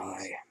and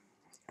dry.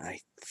 I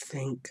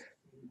think...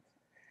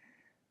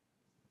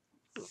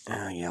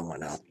 yeah, why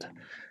not?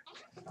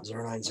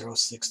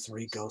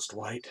 09063 Ghost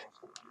White.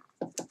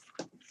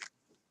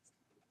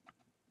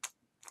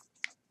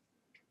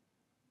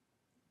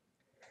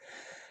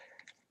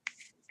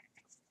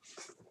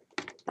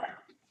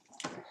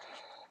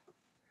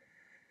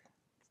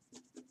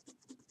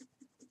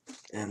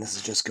 And this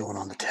is just going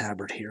on the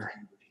tabard here.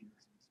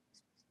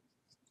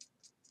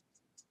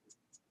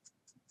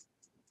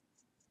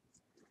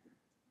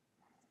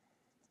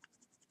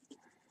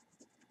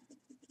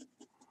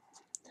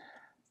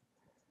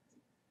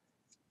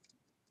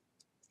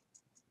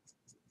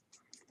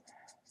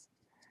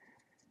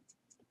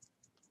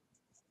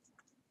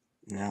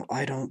 Now,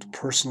 I don't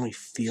personally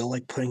feel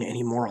like putting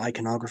any more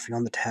iconography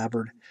on the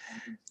tabard,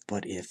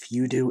 but if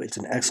you do, it's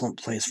an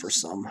excellent place for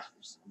some.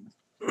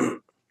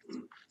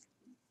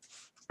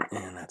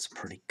 And that's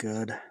pretty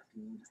good.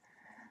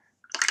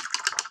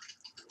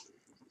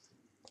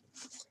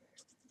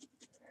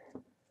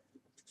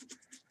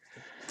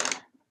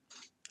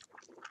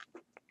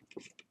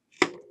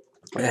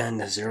 And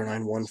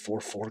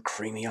 09144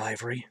 Creamy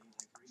Ivory.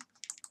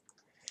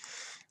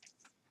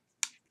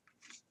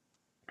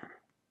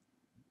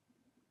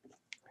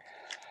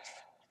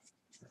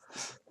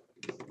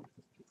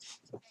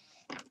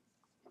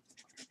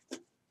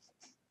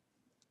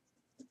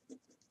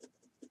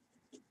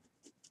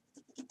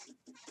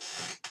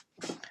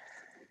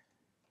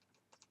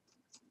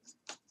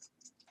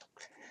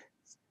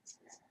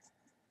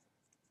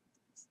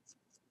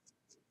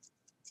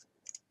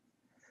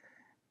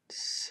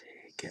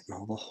 Getting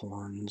all the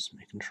horns,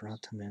 making sure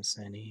not to miss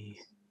any.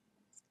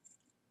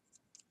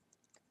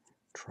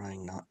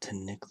 Trying not to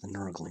nick the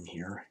Nurgling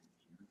here.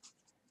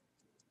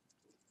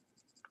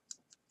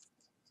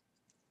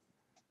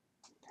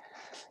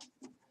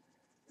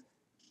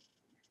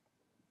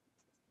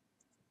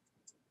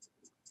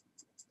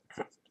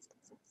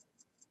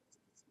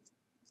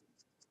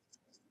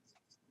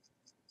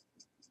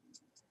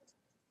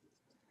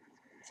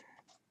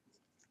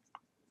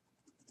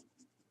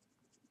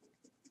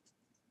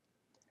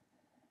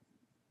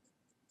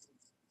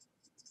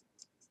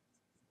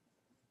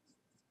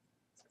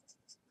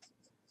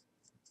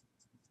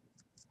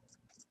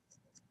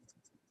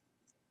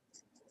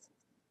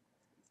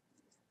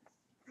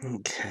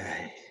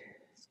 Okay.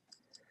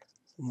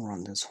 More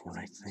on this horn,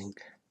 I think.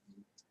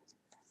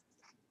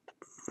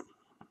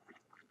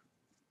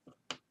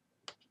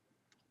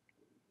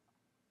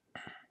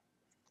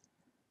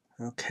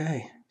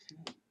 Okay.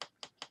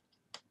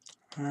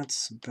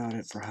 That's about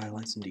it for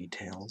highlights and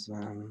details.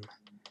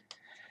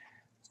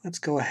 Let's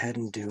go ahead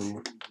and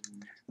do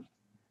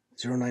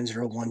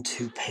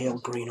 09012 pale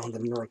green on the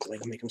Nurgling,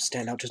 make him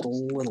stand out just a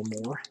little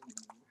more.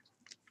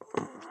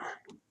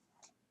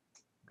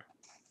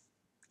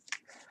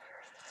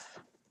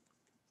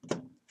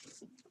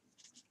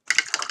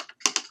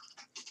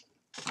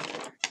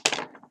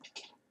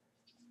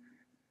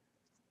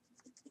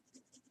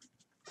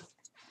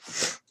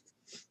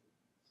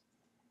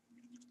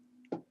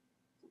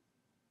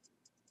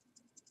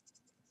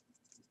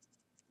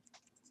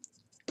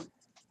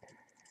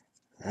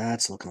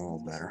 That's looking a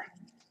little better.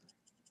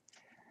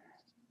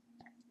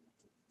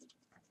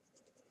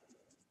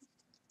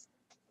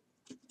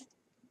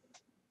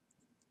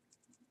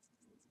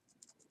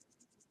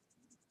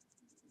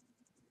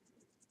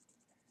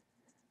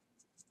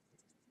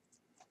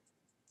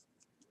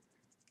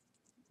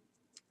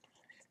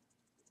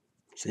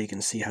 So you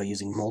can see how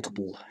using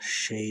multiple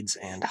shades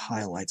and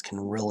highlights can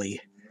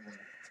really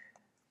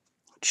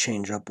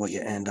change up what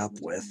you end up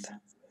with.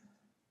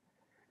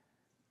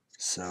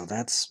 So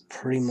that's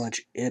pretty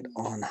much it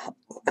on...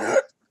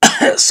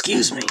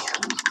 Excuse me.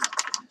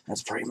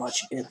 That's pretty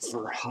much it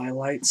for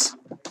highlights.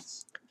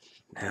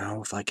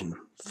 Now, if I can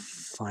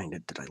find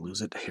it, did I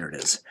lose it? Here it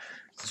is.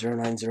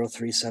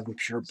 09037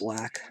 Pure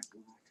Black.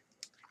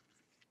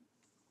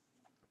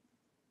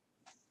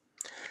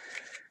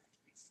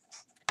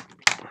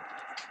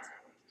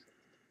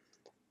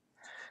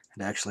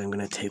 And actually, I'm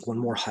going to take one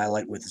more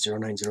highlight with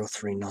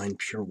 09039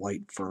 Pure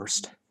White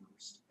first.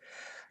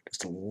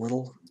 Just a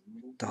little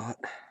dot.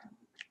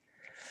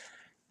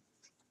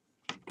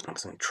 I'm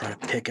going to try to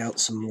pick out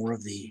some more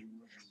of the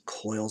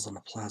coils on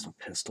the plasma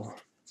pistol.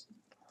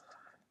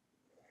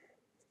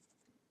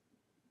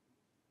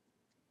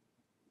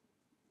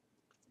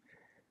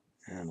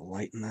 And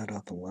lighten that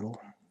up a little.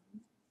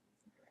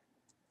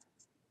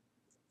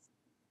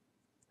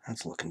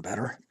 That's looking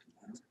better.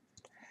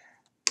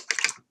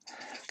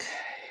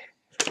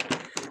 Okay.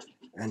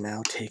 And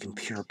now taking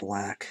Pure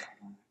Black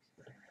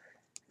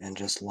and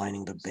just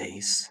lining the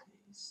base.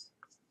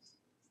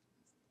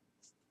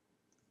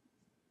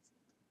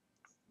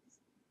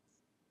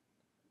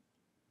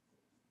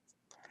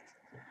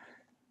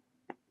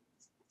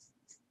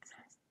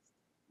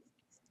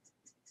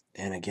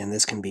 And again,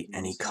 this can be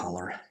any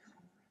color.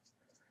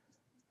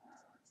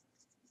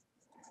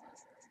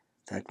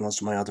 In fact,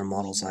 most of my other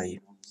models I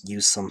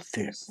use some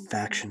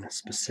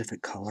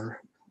faction-specific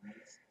color,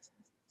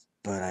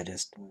 but I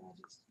just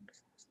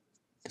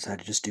decided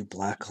to just do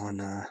black on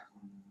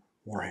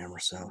Warhammer,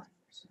 so.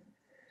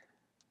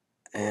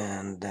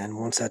 And then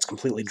once that's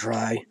completely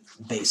dry,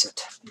 base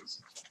it.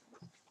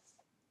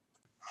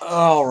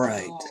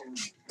 Alright,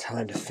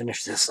 time to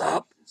finish this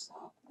up.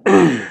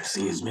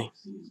 Excuse me.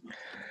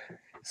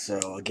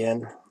 So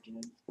again,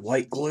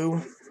 white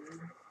glue.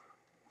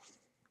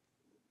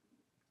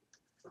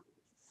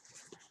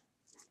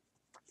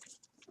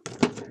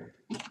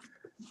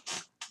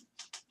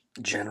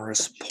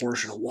 Generous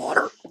portion of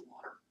water.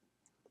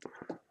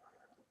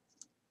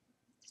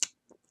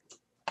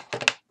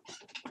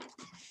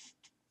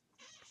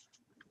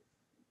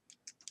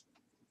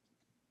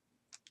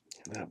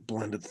 Get that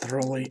blended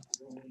thoroughly.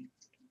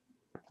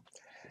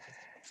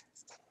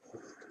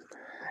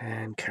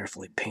 And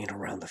carefully paint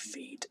around the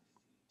feet.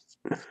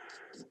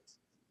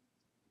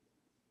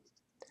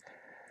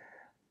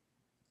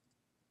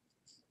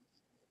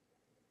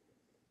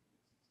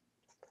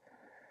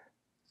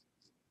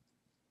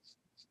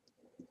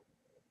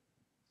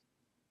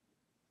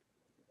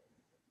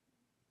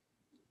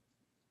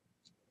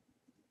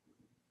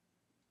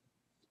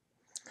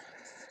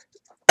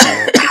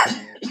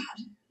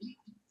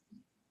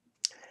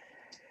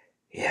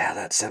 Yeah,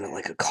 that sounded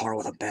like a car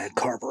with a bad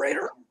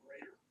carburetor.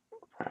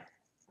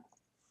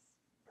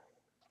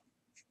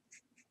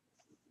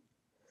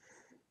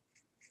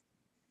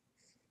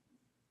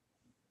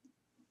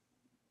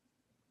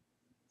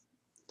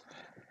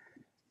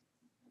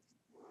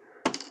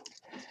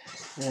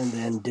 And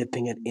then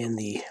dipping it in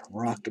the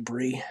rock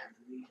debris.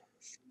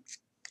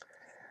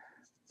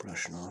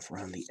 Brushing off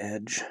around the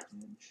edge.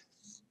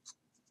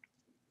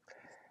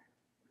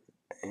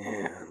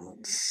 And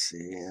let's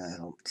see, I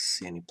don't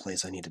see any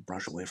place I need to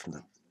brush away from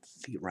the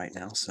feet right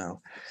now,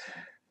 so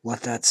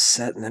let that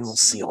set and then we'll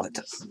seal it.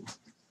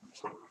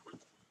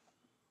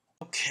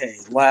 Okay,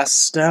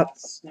 last step,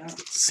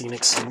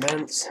 scenic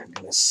cement. I'm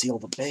going to seal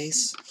the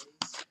base.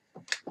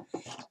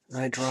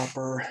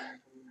 Eyedropper.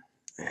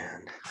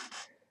 And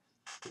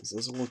this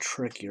is a little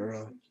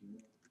trickier,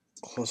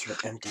 closer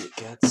to empty it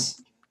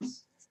gets.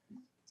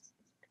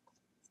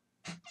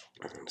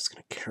 I'm just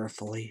going to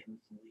carefully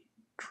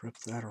drip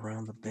that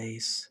around the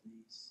base.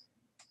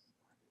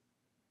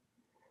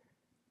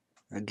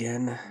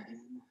 Again,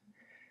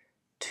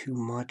 too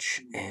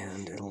much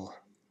and it'll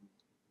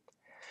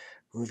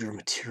move your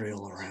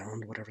material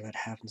around, whatever that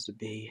happens to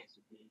be.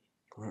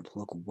 You want it to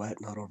look wet,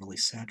 not overly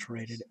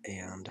saturated,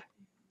 and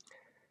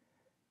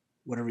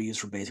whatever you use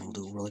for basing will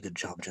do a really good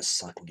job of just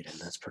sucking it in.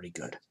 That's pretty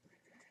good.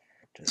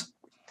 Just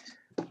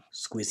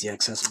squeeze the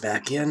excess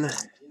back in,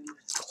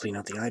 clean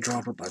out the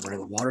eyedropper by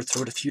running water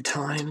through it a few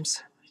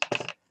times.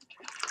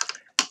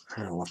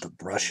 I left the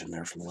brush in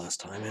there from the last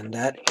time, and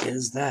that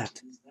is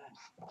that.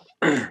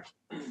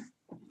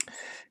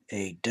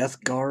 A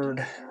Death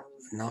Guard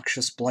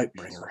Noxious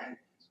Blightbringer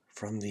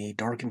from the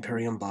Dark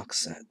Imperium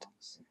box set.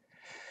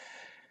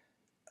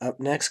 Up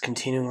next,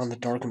 continuing on the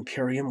Dark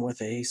Imperium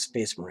with a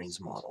Space Marines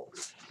model.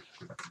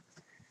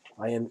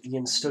 I am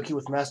Ian Stuckey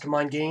with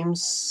Mastermind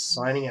Games,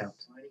 signing out.